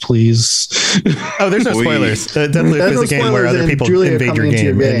spoilers, please. Oh, there's no spoilers. Deathloop is a game where other people invade your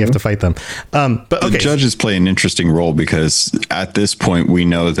game and you have to fight them. But okay. The judges play an interesting role because at this point we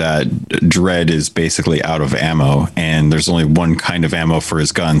know that Dredd is basically out of ammo, and there's only one kind of ammo for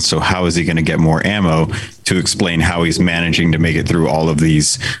his gun. So how is he going to get more ammo to explain how he's managing to make it through all of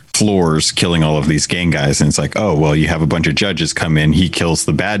these floors, killing all of these gang guys? And it's like, oh, well, you have a bunch of judges come in, he kills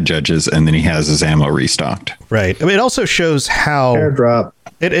the bad judges, and then he has his ammo restocked. Right. I mean, it also shows how airdrop.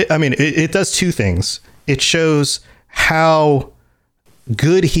 It does two things. It shows how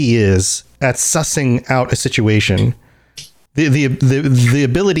good he is at sussing out a situation. The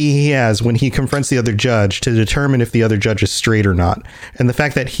ability he has when he confronts the other judge to determine if the other judge is straight or not. And the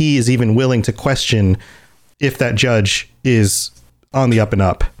fact that he is even willing to question if that judge is on the up and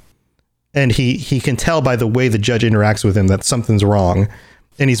up. And he can tell by the way the judge interacts with him that something's wrong,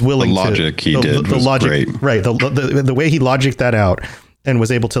 and he's willing the logic to the logic great. Right, the way he logicked that out and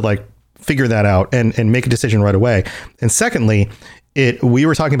was able to like figure that out and make a decision right away. And secondly, we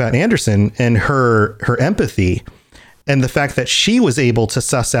were talking about Anderson and her empathy and the fact that she was able to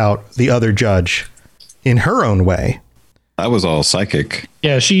suss out the other judge in her own way. That was all psychic.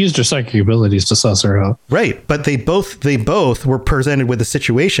 Yeah, she used her psychic abilities to suss her out. Right, but they both were presented with a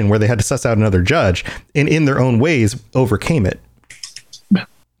situation where they had to suss out another judge, and in their own ways overcame it.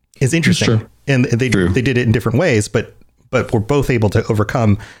 It's interesting, and they did it in different ways, but were both able to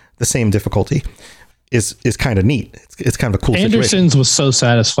overcome the same difficulty. Is kind of neat. It's kind of a cool Anderson's situation. was so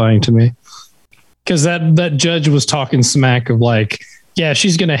satisfying to me because that judge was talking smack of like, yeah,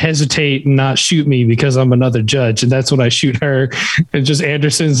 she's going to hesitate and not shoot me because I'm another judge. And that's when I shoot her. And just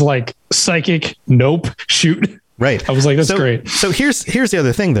Anderson's like psychic. Nope. Shoot. Right. I was like, that's great. So here's the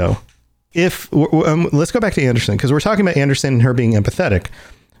other thing though. If let's go back to Anderson, because we're talking about Anderson and her being empathetic.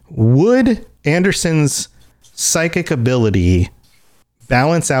 Would Anderson's psychic ability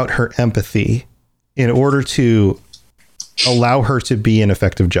balance out her empathy in order to allow her to be an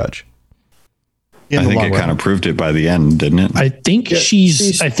effective judge. I think it kind of proved it by the end, didn't it? I think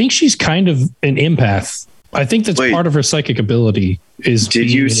she's kind of an empath. I think that's part of her psychic ability.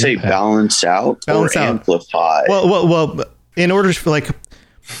 Did you say balance out or amplify? Well, in order to, like,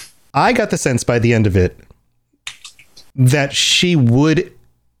 I got the sense by the end of it that she would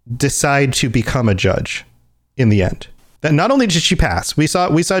decide to become a judge in the end. That not only did she pass, we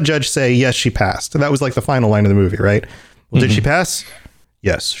saw Judge say, yes, she passed. And that was like the final line of the movie, right? Well, did she pass?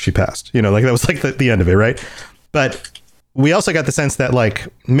 Yes, she passed. You know, like that was like the end of it, right? But we also got the sense that, like,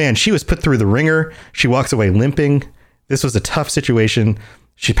 man, she was put through the ringer. She walks away limping. This was a tough situation.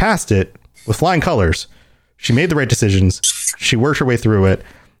 She passed it with flying colors. She made the right decisions. She worked her way through it.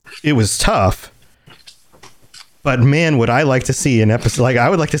 It was tough. But man, would I like to see an episode, like I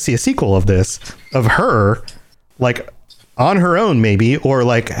would like to see a sequel of this, of her, like, on her own maybe, or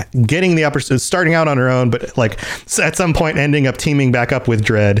like getting the opportunity, starting out on her own, but like at some point ending up teaming back up with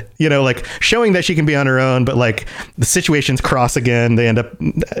Dredd, you know, like showing that she can be on her own, but like the situations cross again, they end up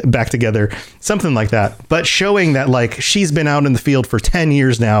back together, something like that. But showing that, like, she's been out in the field for 10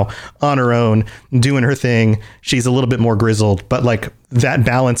 years now on her own, doing her thing. She's a little bit more grizzled, but like that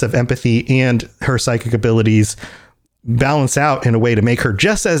balance of empathy and her psychic abilities balance out in a way to make her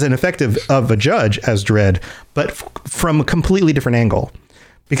just as an effective of a judge as Dredd, but from a completely different angle.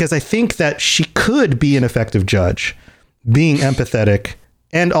 Because I think that she could be an effective judge, being empathetic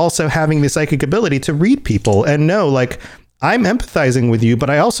and also having the psychic ability to read people and know, like, I'm empathizing with you,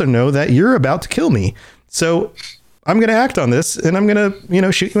 but I also know that you're about to kill me. So I'm going to act on this and I'm going to, you know,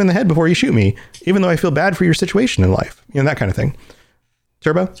 shoot you in the head before you shoot me, even though I feel bad for your situation in life, you know, that kind of thing.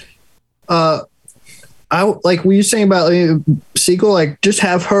 Turbo? I like what you're saying about sequel, like just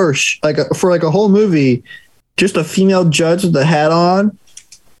have her for like a whole movie, just a female judge with the hat on,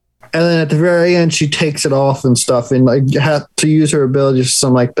 and then at the very end she takes it off and stuff, and like have to use her abilities or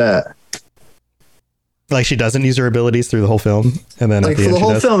something like that. Like she doesn't use her abilities through the whole film, and then like at the for end the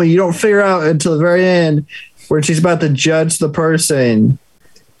whole film, you don't figure out until the very end where she's about to judge the person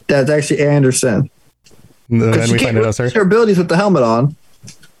that's actually Anderson. And then we find out it's her. Her abilities with the helmet on.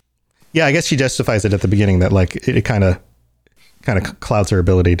 Yeah, I guess she justifies it at the beginning that like it kind of clouds her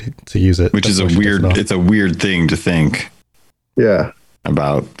ability to use it. Which is it's a weird thing to think. Yeah.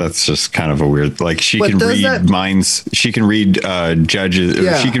 About. That's just kind of a weird, like she can read minds. She can read judges.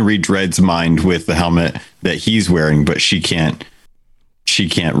 Yeah. She can read Dredd's mind with the helmet that he's wearing, but she can't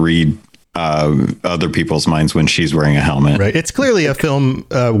read other people's minds when she's wearing a helmet. Right. It's clearly a film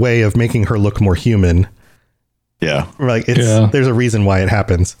way of making her look more human. Yeah. Like there's a reason why it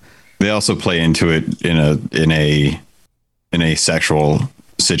happens. They also play into it in a sexual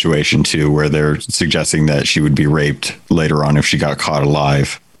situation too, where they're suggesting that she would be raped later on if she got caught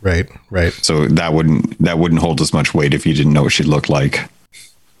alive. Right. So that wouldn't hold as much weight if you didn't know what she looked like.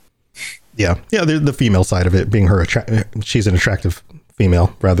 Yeah. The female side of it being her, she's an attractive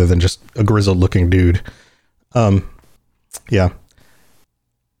female rather than just a grizzled looking dude. Yeah.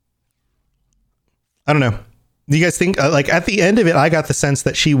 I don't know. Do you guys think like at the end of it, I got the sense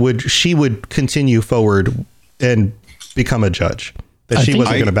that she would continue forward and become a judge, that she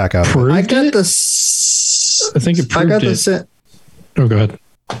wasn't going to back out. I got this. I think it proved it. Oh, go ahead.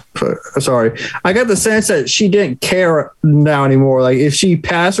 Sorry. I got the sense that she didn't care now anymore. Like if she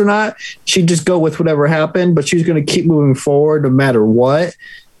passed or not, she'd just go with whatever happened, but she's going to keep moving forward no matter what.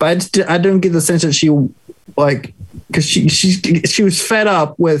 But I don't get the sense that she like, because she was fed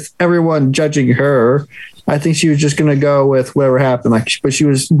up with everyone judging her. I think she was just going to go with whatever happened. Like, but she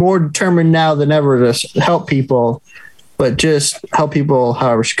was more determined now than ever to help people, but just help people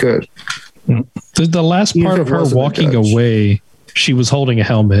however she could. The last part of her walking away, she was holding a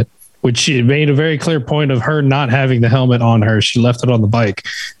helmet, which she made a very clear point of her not having the helmet on her. She left it on the bike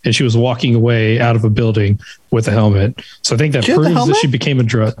and she was walking away out of a building with a helmet. So I think that proves that she became a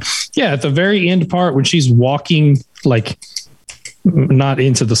drug. Yeah. At the very end part, when she's walking, like not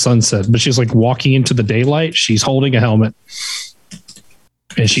into the sunset, but she's like walking into the daylight, she's holding a helmet.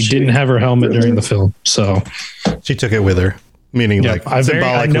 And she didn't have her helmet during the film. So she took it with her. Meaning, like,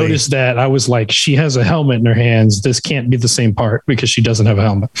 I noticed that. I was like, she has a helmet in her hands. This can't be the same part because she doesn't have a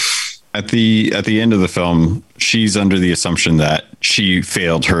helmet. At the end of the film, she's under the assumption that she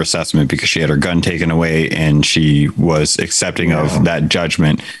failed her assessment because she had her gun taken away and she was accepting of that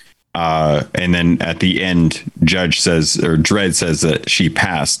judgment. And then at the end, Dredd says that she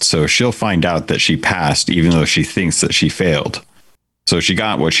passed. So she'll find out that she passed, even though she thinks that she failed. So she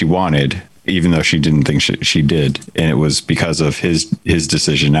got what she wanted, even though she didn't think she did. And it was because of his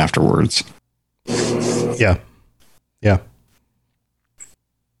decision afterwards. Yeah.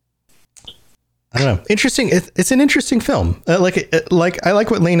 don't know. Interesting. It's an interesting film. I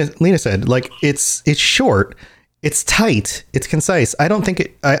like what Lena said. Like it's short, it's tight, it's concise. I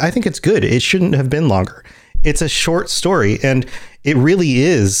think it's good. It shouldn't have been longer. It's a short story, and it really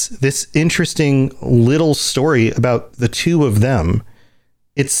is this interesting little story about the two of them.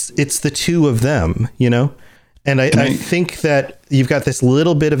 It's the two of them, you know? And I think that you've got this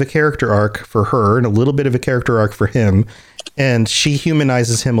little bit of a character arc for her and a little bit of a character arc for him. And she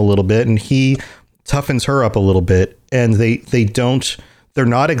humanizes him a little bit and he toughens her up a little bit. And they're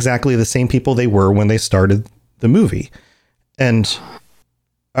not exactly the same people they were when they started the movie. And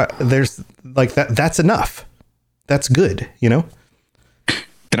there's like that's enough. That's good, you know?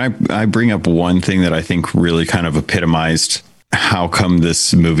 Can I bring up one thing that I think really kind of epitomized how come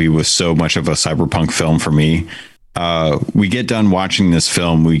this movie was so much of a cyberpunk film for me? We get done watching this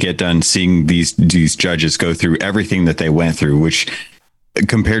film. We get done seeing these judges go through everything that they went through, which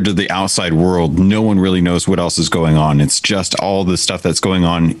compared to the outside world, no one really knows what else is going on. It's just all the stuff that's going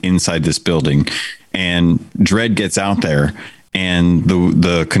on inside this building. And Dredd gets out there, and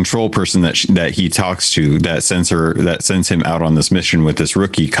the control person that he talks to, that sends him out on this mission with this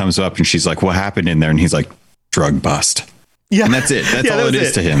rookie, comes up and she's like, "What happened in there?" And he's like, "Drug bust." Yeah. And that's it. That's all it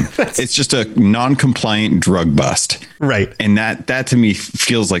is to him. It's just a non-compliant drug bust. Right. And that to me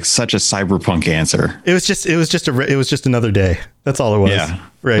feels like such a cyberpunk answer. It was just another day. That's all it was. Yeah.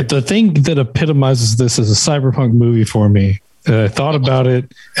 Right. But the thing that epitomizes this as a cyberpunk movie for me, I thought about it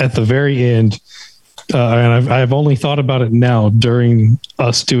at the very end, and I've only thought about it now during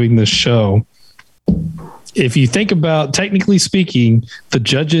us doing this show. If you think about, technically speaking, the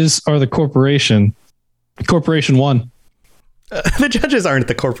judges are the corporation. Corporation won. The judges aren't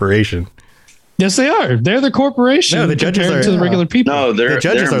the corporation. Yes, they are. They're the corporation. No, the judges are to the regular people. No, the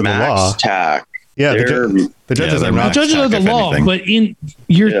judges are the law. Tack. Yeah, the judges are not. The judges are the law, but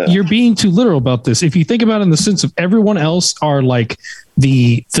you're being too literal about this. If you think about it in the sense of everyone else are like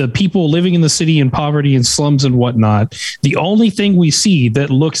the people living in the city in poverty and slums and whatnot. The only thing we see that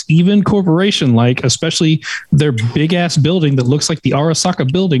looks even corporation like, especially their big ass building that looks like the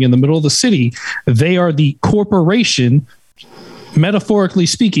Arasaka building in the middle of the city, they are the corporation, metaphorically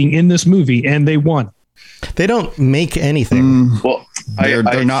speaking, in this movie, and they won. They don't make anything. Well, they're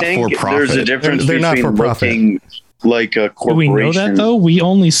not for profit. There's a difference they're not for profit. Looking like a corporation. Do we know that though? We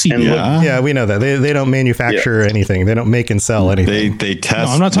only see. Yeah, we know that they don't manufacture anything. They don't make and sell anything. They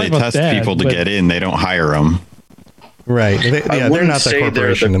test. They test people to get in. They don't hire them. Right. They're not the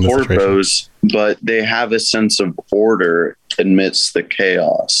corporation in this situation. Corpos, but they have a sense of order amidst the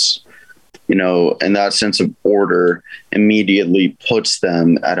chaos. You know, and that sense of order immediately puts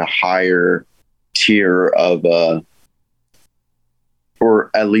them at a higher tier of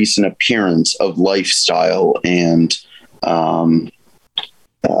or at least an appearance of lifestyle and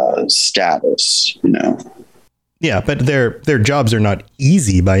status, you know. Yeah, but their jobs are not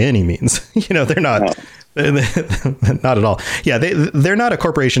easy by any means. You know, they're not. Not at all. Yeah, they're not a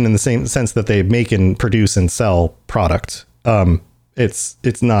corporation in the same sense that they make and produce and sell product.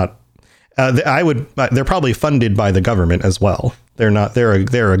 It's not. They're probably funded by the government as well.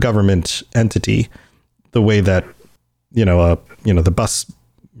 They're a government entity, the way that the bus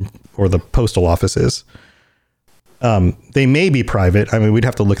or the postal office is. They may be private. I mean, we'd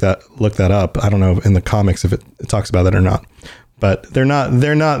have to look that up. I don't know in the comics if it talks about that or not, but they're not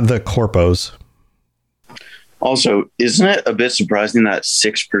the corpos. Also, isn't it a bit surprising that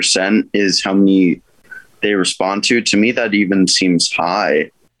 6% is how many they respond to? To me, that even seems high.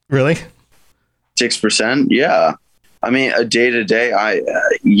 Really? 6%? Yeah. I mean, a day-to-day,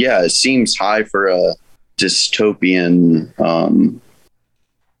 it seems high for a dystopian. I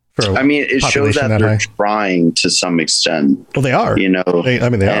mean, it shows that they're trying to some extent. Well, they are. You know, they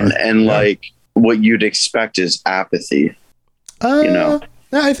are. And like what you'd expect is apathy. You know,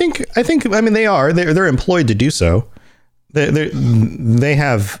 I think. I mean, they are. They're employed to do so. They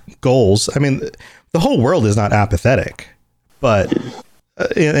have goals. I mean, the whole world is not apathetic, but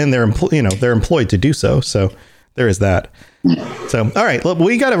and they're employed to do so. So there is that. So all right, look,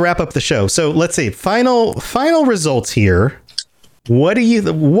 we got to wrap up the show. So let's see. Final results here. What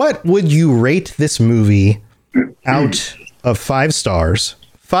would you rate this movie out of 5 stars?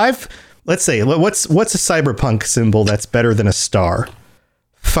 5. Let's say what's a cyberpunk symbol that's better than a star?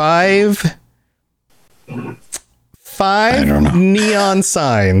 5 neon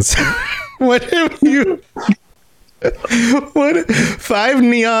signs. What have you? What 5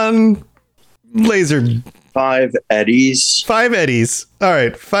 neon laser 5 Eddies. 5 Eddies. All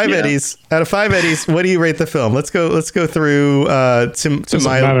right, 5 Eddies. Out of 5 Eddies, what do you rate the film? Let's go through to Doesn't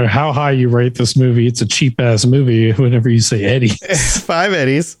my. matter how high you rate this movie. It's a cheap ass movie. Whenever you say Eddie, 5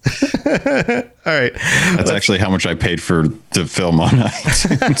 Eddies. All right, that's actually how much I paid for the film on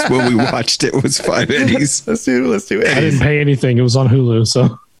iTunes when we watched it. Was 5 Eddies. Let's do Eddies. I didn't pay anything. It was on Hulu. So,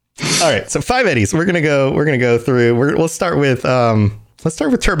 all right, so 5 Eddies. We're gonna go through. We'll start with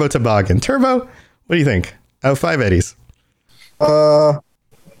Turbo Toboggan. Turbo, what do you think? Out of 5 Eddies.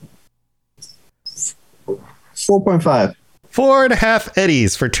 4.5. 4.5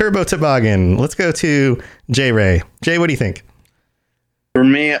 Eddies for Turbo Toboggan. Let's go to J Ray. Jay, what do you think? For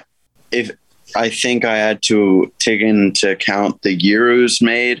me, if I think I had to take into account the year it was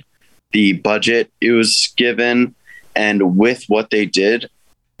made, the budget it was given, and with what they did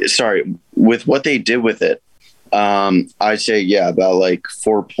with it, I'd say about like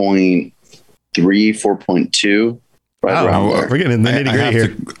 4.3, 4.2. Right around there. We're getting the nitty gritty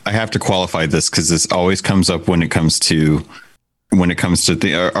here. I have to qualify this because this always comes up when it comes to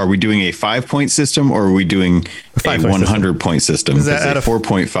are we doing a 5-point system or are we doing a 100-point system? Is that out of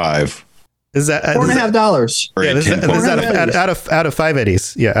 4.5? Is that $4.5? Yeah, this is out of 5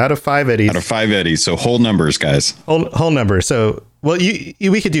 Eddies. Yeah, out of 5 Eddies. Out of 5 Eddies. So whole numbers, guys. Whole numbers. So we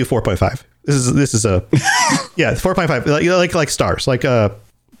could do 4.5. This is a 4.5 like stars like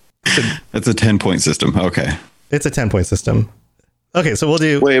that's a 10-point system. Okay. It's a 10-point system. Okay, so we'll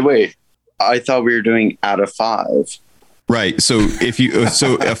do. Wait. I thought we were doing out of 5. Right. So a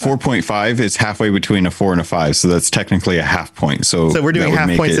 4.5 is halfway between a 4 and a 5. So that's technically a half point. So we're doing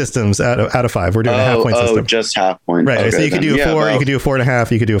half-point systems out of 5. We're doing a half-point system. Just half point. Right. Okay, so you could do a 4. You could do a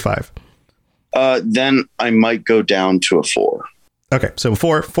 4.5. You could do a 5. Then I might go down to a 4. Okay. So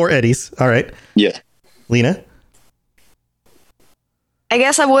 4 Eddies. All right. Yeah. Lena. I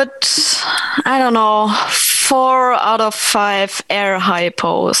guess I would. I don't know. 4 out of 5 air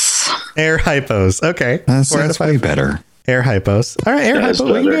hypos. Air hypos. Okay. That's way better. Air hypos. All right, air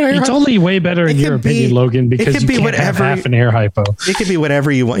hypo. It's only way better in your opinion, Logan, because you can't have half an air hypo. It could be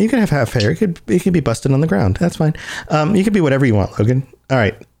whatever you want. You can have half hair. It could be busted on the ground. That's fine. You could be whatever you want, Logan. All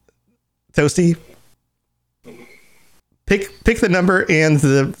right. Toasty. Pick the number and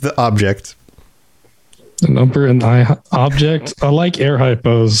the object. The number and the object. I like air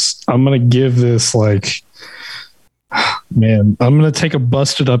hypos. I'm gonna give this I'm gonna take a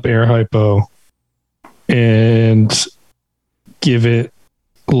busted up air hypo and give it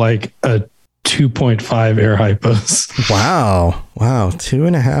like a 2.5 air hypos. Wow.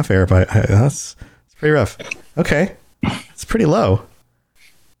 2.5 air hypos. That's pretty rough. Okay. It's pretty low.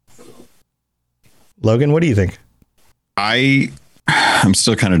 Logan, what do you think? I'm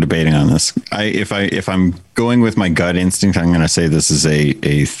still kind of debating on this. If I'm going with my gut instinct, I'm going to say this is a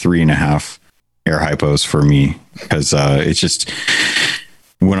 3.5 air hypos for me, because it's just,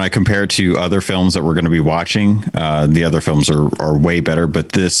 when I compare it to other films that we're going to be watching, the other films are way better,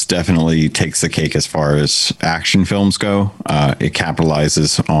 but this definitely takes the cake as far as action films go. It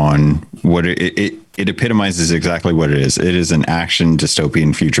capitalizes on what it epitomizes exactly what it is. It is an action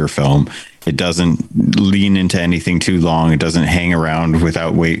dystopian future film. It doesn't lean into anything too long. It doesn't hang around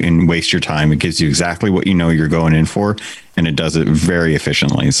without waste your time. It gives you exactly what you know you're going in for, and it does it very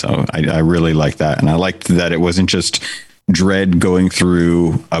efficiently. So I really like that. And I liked that it wasn't just Dredd going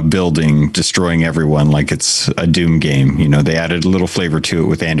through a building, destroying everyone like it's a Doom game. You know, they added a little flavor to it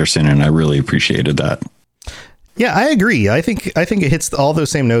with Anderson, and I really appreciated that. Yeah, I agree. I think it hits all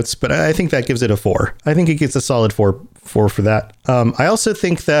those same notes, but I think that gives it a 4. I think it gets a solid 4 for that. I also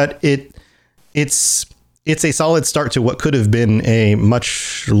think that it's a solid start to what could have been a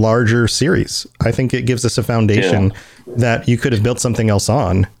much larger series. I think it gives us a foundation that you could have built something else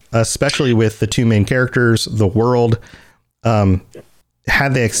on, especially with the 2 main characters, the world.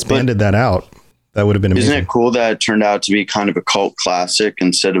 Had they expanded that out, that would have been amazing. Isn't it cool that it turned out to be kind of a cult classic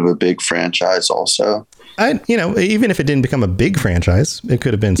instead of a big franchise also? Even if it didn't become a big franchise, it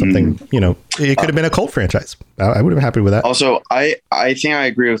could have been something, it could have been a cult franchise. I would have been happy with that. Also, I think I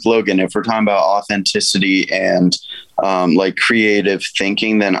agree with Logan. If we're talking about authenticity and creative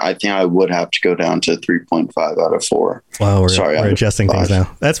thinking, then I think I would have to go down to 3.5 out of 4. Well, we're adjusting things now.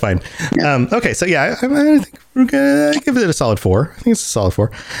 That's fine. Yeah. Okay, so I think we're gonna give it a solid 4. I think it's a solid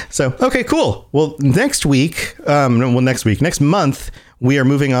 4. So, okay, cool. Well, next month, we are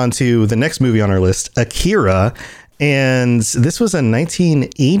moving on to the next movie on our list, Akira, and this was a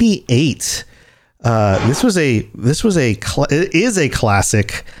 1988. It is a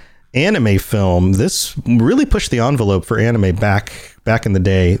classic anime film. This really pushed the envelope for anime back in the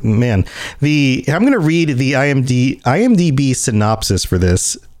day. Man, I'm going to read the IMDb synopsis for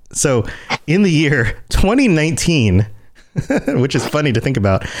this. So in the year 2019, which is funny to think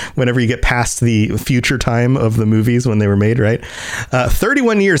about whenever you get past the future time of the movies when they were made, right?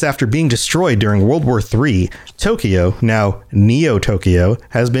 31 years after being destroyed during World War III, Tokyo, now Neo Tokyo,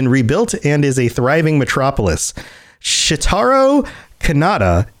 has been rebuilt and is a thriving metropolis. Shitaro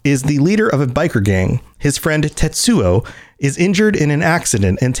Kanata is the leader of a biker gang. His friend Tetsuo is injured in an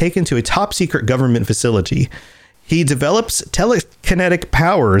accident and taken to a top secret government facility. He develops telekinetic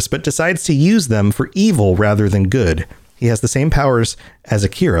powers, but decides to use them for evil rather than good. He has the same powers as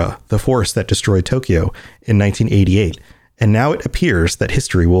Akira, the force that destroyed Tokyo in 1988. And now it appears that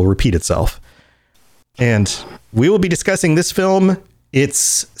history will repeat itself. And we will be discussing this film,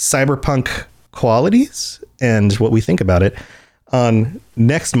 its cyberpunk qualities, and what we think about it on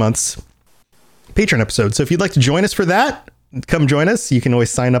next month's Patreon episode. So if you'd like to join us for that, come join us. You can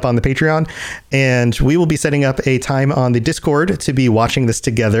always sign up on the Patreon, and we will be setting up a time on the Discord to be watching this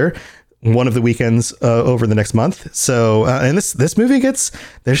together one of the weekends over the next month. So and this movie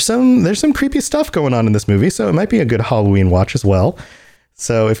there's some creepy stuff going on in this movie, so it might be a good Halloween watch as well.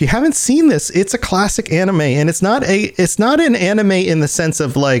 So if you haven't seen this, it's a classic anime, and it's not an anime in the sense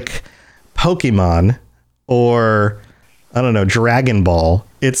of like Pokemon or I don't know, Dragon Ball.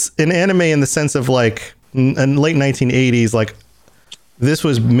 It's an anime in the sense of like in late 1980s, like this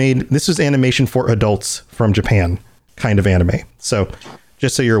was animation for adults from Japan kind of anime. So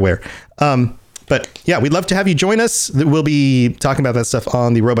just so you're aware. But yeah, we'd love to have you join us. We'll be talking about that stuff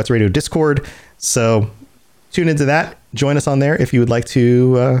on the Robots Radio Discord. So tune into that. Join us on there if you would like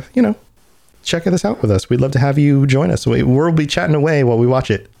to, check this out with us. We'd love to have you join us. We'll be chatting away while we watch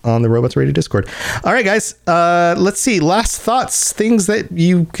it on the Robots Radio Discord. All right, guys. Let's see. Last thoughts, things that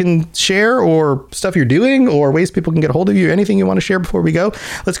you can share or stuff you're doing or ways people can get a hold of you. Anything you want to share before we go?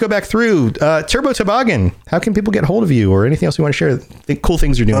 Let's go back through. Turbo Toboggan, how can people get a hold of you or anything else you want to share? Cool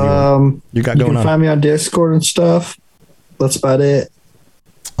things you're doing. You got going on. You can find me on Discord and stuff. That's about it.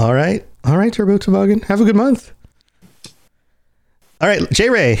 All right, Turbo Toboggan. Have a good month. All right,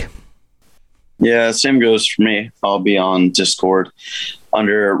 J-Ray. Yeah, same goes for me. I'll be on Discord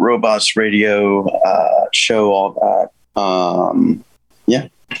under Robots Radio show, all that. Yeah.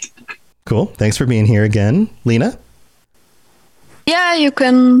 Cool. Thanks for being here again. Lena? Yeah, you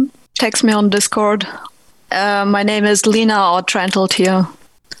can text me on Discord. My name is Lena or Trantelt here.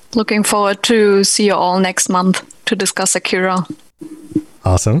 Looking forward to see you all next month to discuss Akira.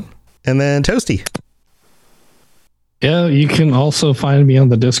 Awesome. And then Toasty. Yeah, you can also find me on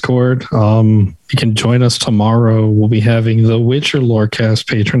the Discord. You can join us tomorrow. We'll be having the Witcher Lorecast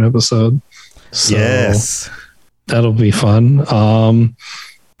Patron episode. So yes. That'll be fun.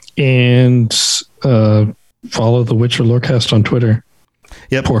 And follow the Witcher Lorecast on Twitter.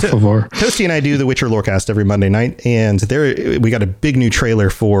 Yep. Por favor. Toasty and I do the Witcher Lorecast every Monday night, and we got a big new trailer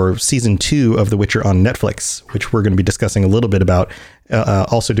for season 2 of The Witcher on Netflix, which we're going to be discussing a little bit about.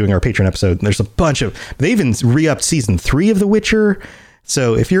 Also doing our Patreon episode. And there's a bunch of, they even re-upped season 3 of The Witcher.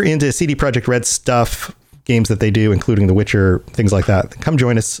 So if you're into CD Projekt Red stuff, games that they do, including The Witcher, things like that, come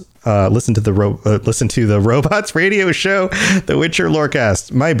join us. Listen to the Robots Radio show, The Witcher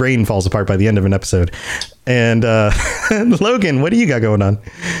Lorecast. My brain falls apart by the end of an episode. And Logan, what do you got going on?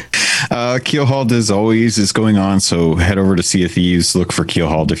 Keelhauled, as always, is going on. So head over to Sea of Thieves. Look for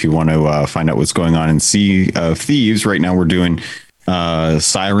Keelhauled if you want to find out what's going on in Sea of Thieves. Right now we're doing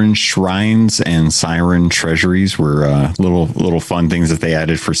Siren Shrines and Siren Treasuries were little fun things that they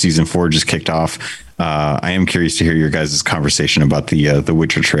added for season 4 just kicked off. I am curious to hear your guys' conversation about the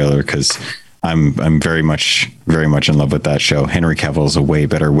Witcher trailer, because I'm very much in love with that show. Henry Cavill is a way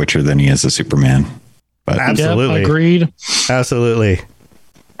better Witcher than he is a Superman. But absolutely. Yep, agreed. Absolutely.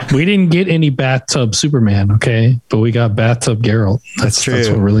 We didn't get any bathtub Superman, okay? But we got bathtub Geralt. That's true. That's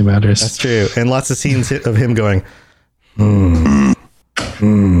what really matters. That's true. And lots of scenes of him going, We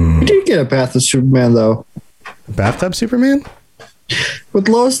did get a bathtub Superman, though. Bathtub Superman? With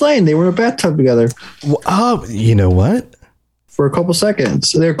Lois Lane. They were in a bathtub together. Oh, you know what? For a couple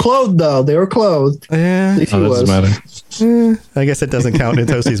seconds. They're clothed, though. They were clothed. Yeah. That doesn't matter. I guess it doesn't count in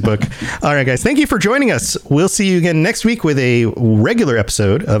Toasty's book. All right, guys. Thank you for joining us. We'll see you again next week with a regular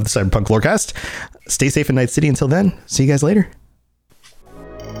episode of the Cyberpunk Lorecast. Stay safe in Night City. Until then, see you guys later.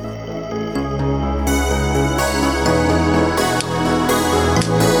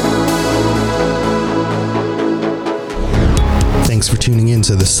 Thanks for tuning in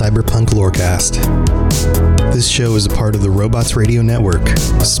to the Cyberpunk Lorecast. This show is a part of the Robots Radio Network,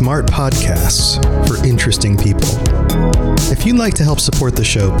 smart podcasts for interesting people. If you'd like to help support the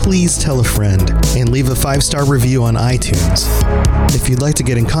show, please tell a friend and leave a 5-star review on iTunes. If you'd like to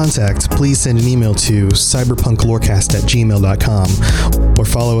get in contact, please send an email to cyberpunklorecast@gmail.com or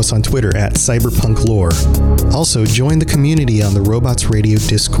follow us on Twitter at cyberpunklore. Also, join the community on the Robots Radio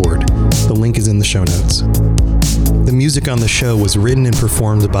Discord. The link is in the show notes. The music on the show was written and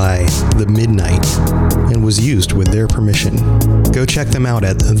performed by The Midnight and was used with their permission. Go check them out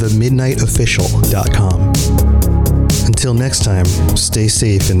at themidnightofficial.com. Until next time, stay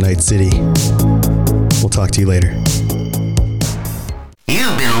safe in Night City. We'll talk to you later.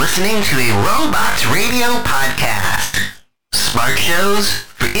 You've been listening to a Robots Radio podcast. Smart shows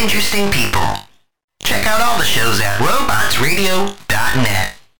for interesting people. Check out all the shows at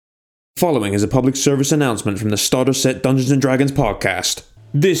robotsradio.net. Following is a public service announcement from the Starter Set Dungeons & Dragons podcast.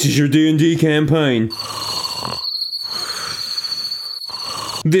 This is your D&D campaign.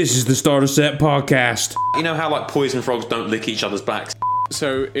 This is the Starter Set podcast. You know how like poison frogs don't lick each other's backs?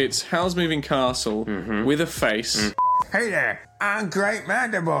 So it's Howl's Moving Castle with a face. Hey there, I'm Great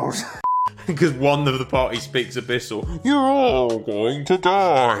Mandibles. Because one of the party speaks Abyssal. You're all going to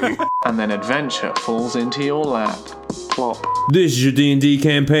die. And then adventure falls into your lap. Plop. This is your D&D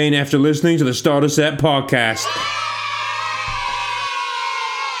campaign after listening to the Starter Set podcast.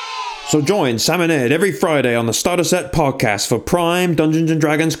 So join Sam and Ed every Friday on the Starter Set podcast for prime Dungeons &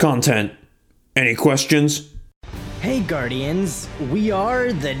 Dragons content. Any questions? Hey Guardians, we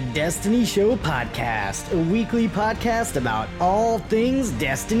are the Destiny Show Podcast, a weekly podcast about all things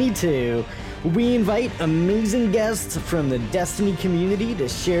Destiny 2. We invite amazing guests from the Destiny community to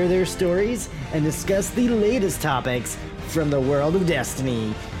share their stories and discuss the latest topics from the world of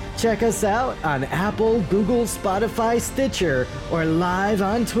Destiny. Check us out on Apple, Google, Spotify, Stitcher, or live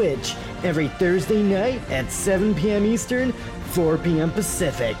on Twitch every Thursday night at 7 p.m. Eastern, 4 p.m.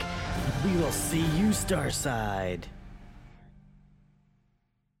 Pacific. We will see you Starside.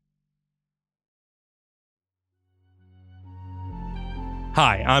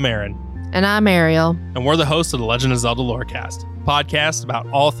 Hi, I'm Aaron. And I'm Ariel. And we're the hosts of the Legend of Zelda Lorecast, a podcast about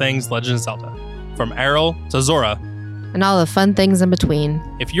all things Legend of Zelda, from Errol to Zora, and all the fun things in between.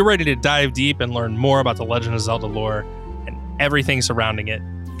 If you're ready to dive deep and learn more about the Legend of Zelda lore and everything surrounding it,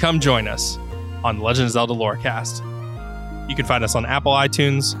 come join us on the Legend of Zelda Lorecast. You can find us on Apple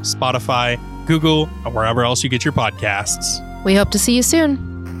iTunes, Spotify, Google, and wherever else you get your podcasts. We hope to see you soon.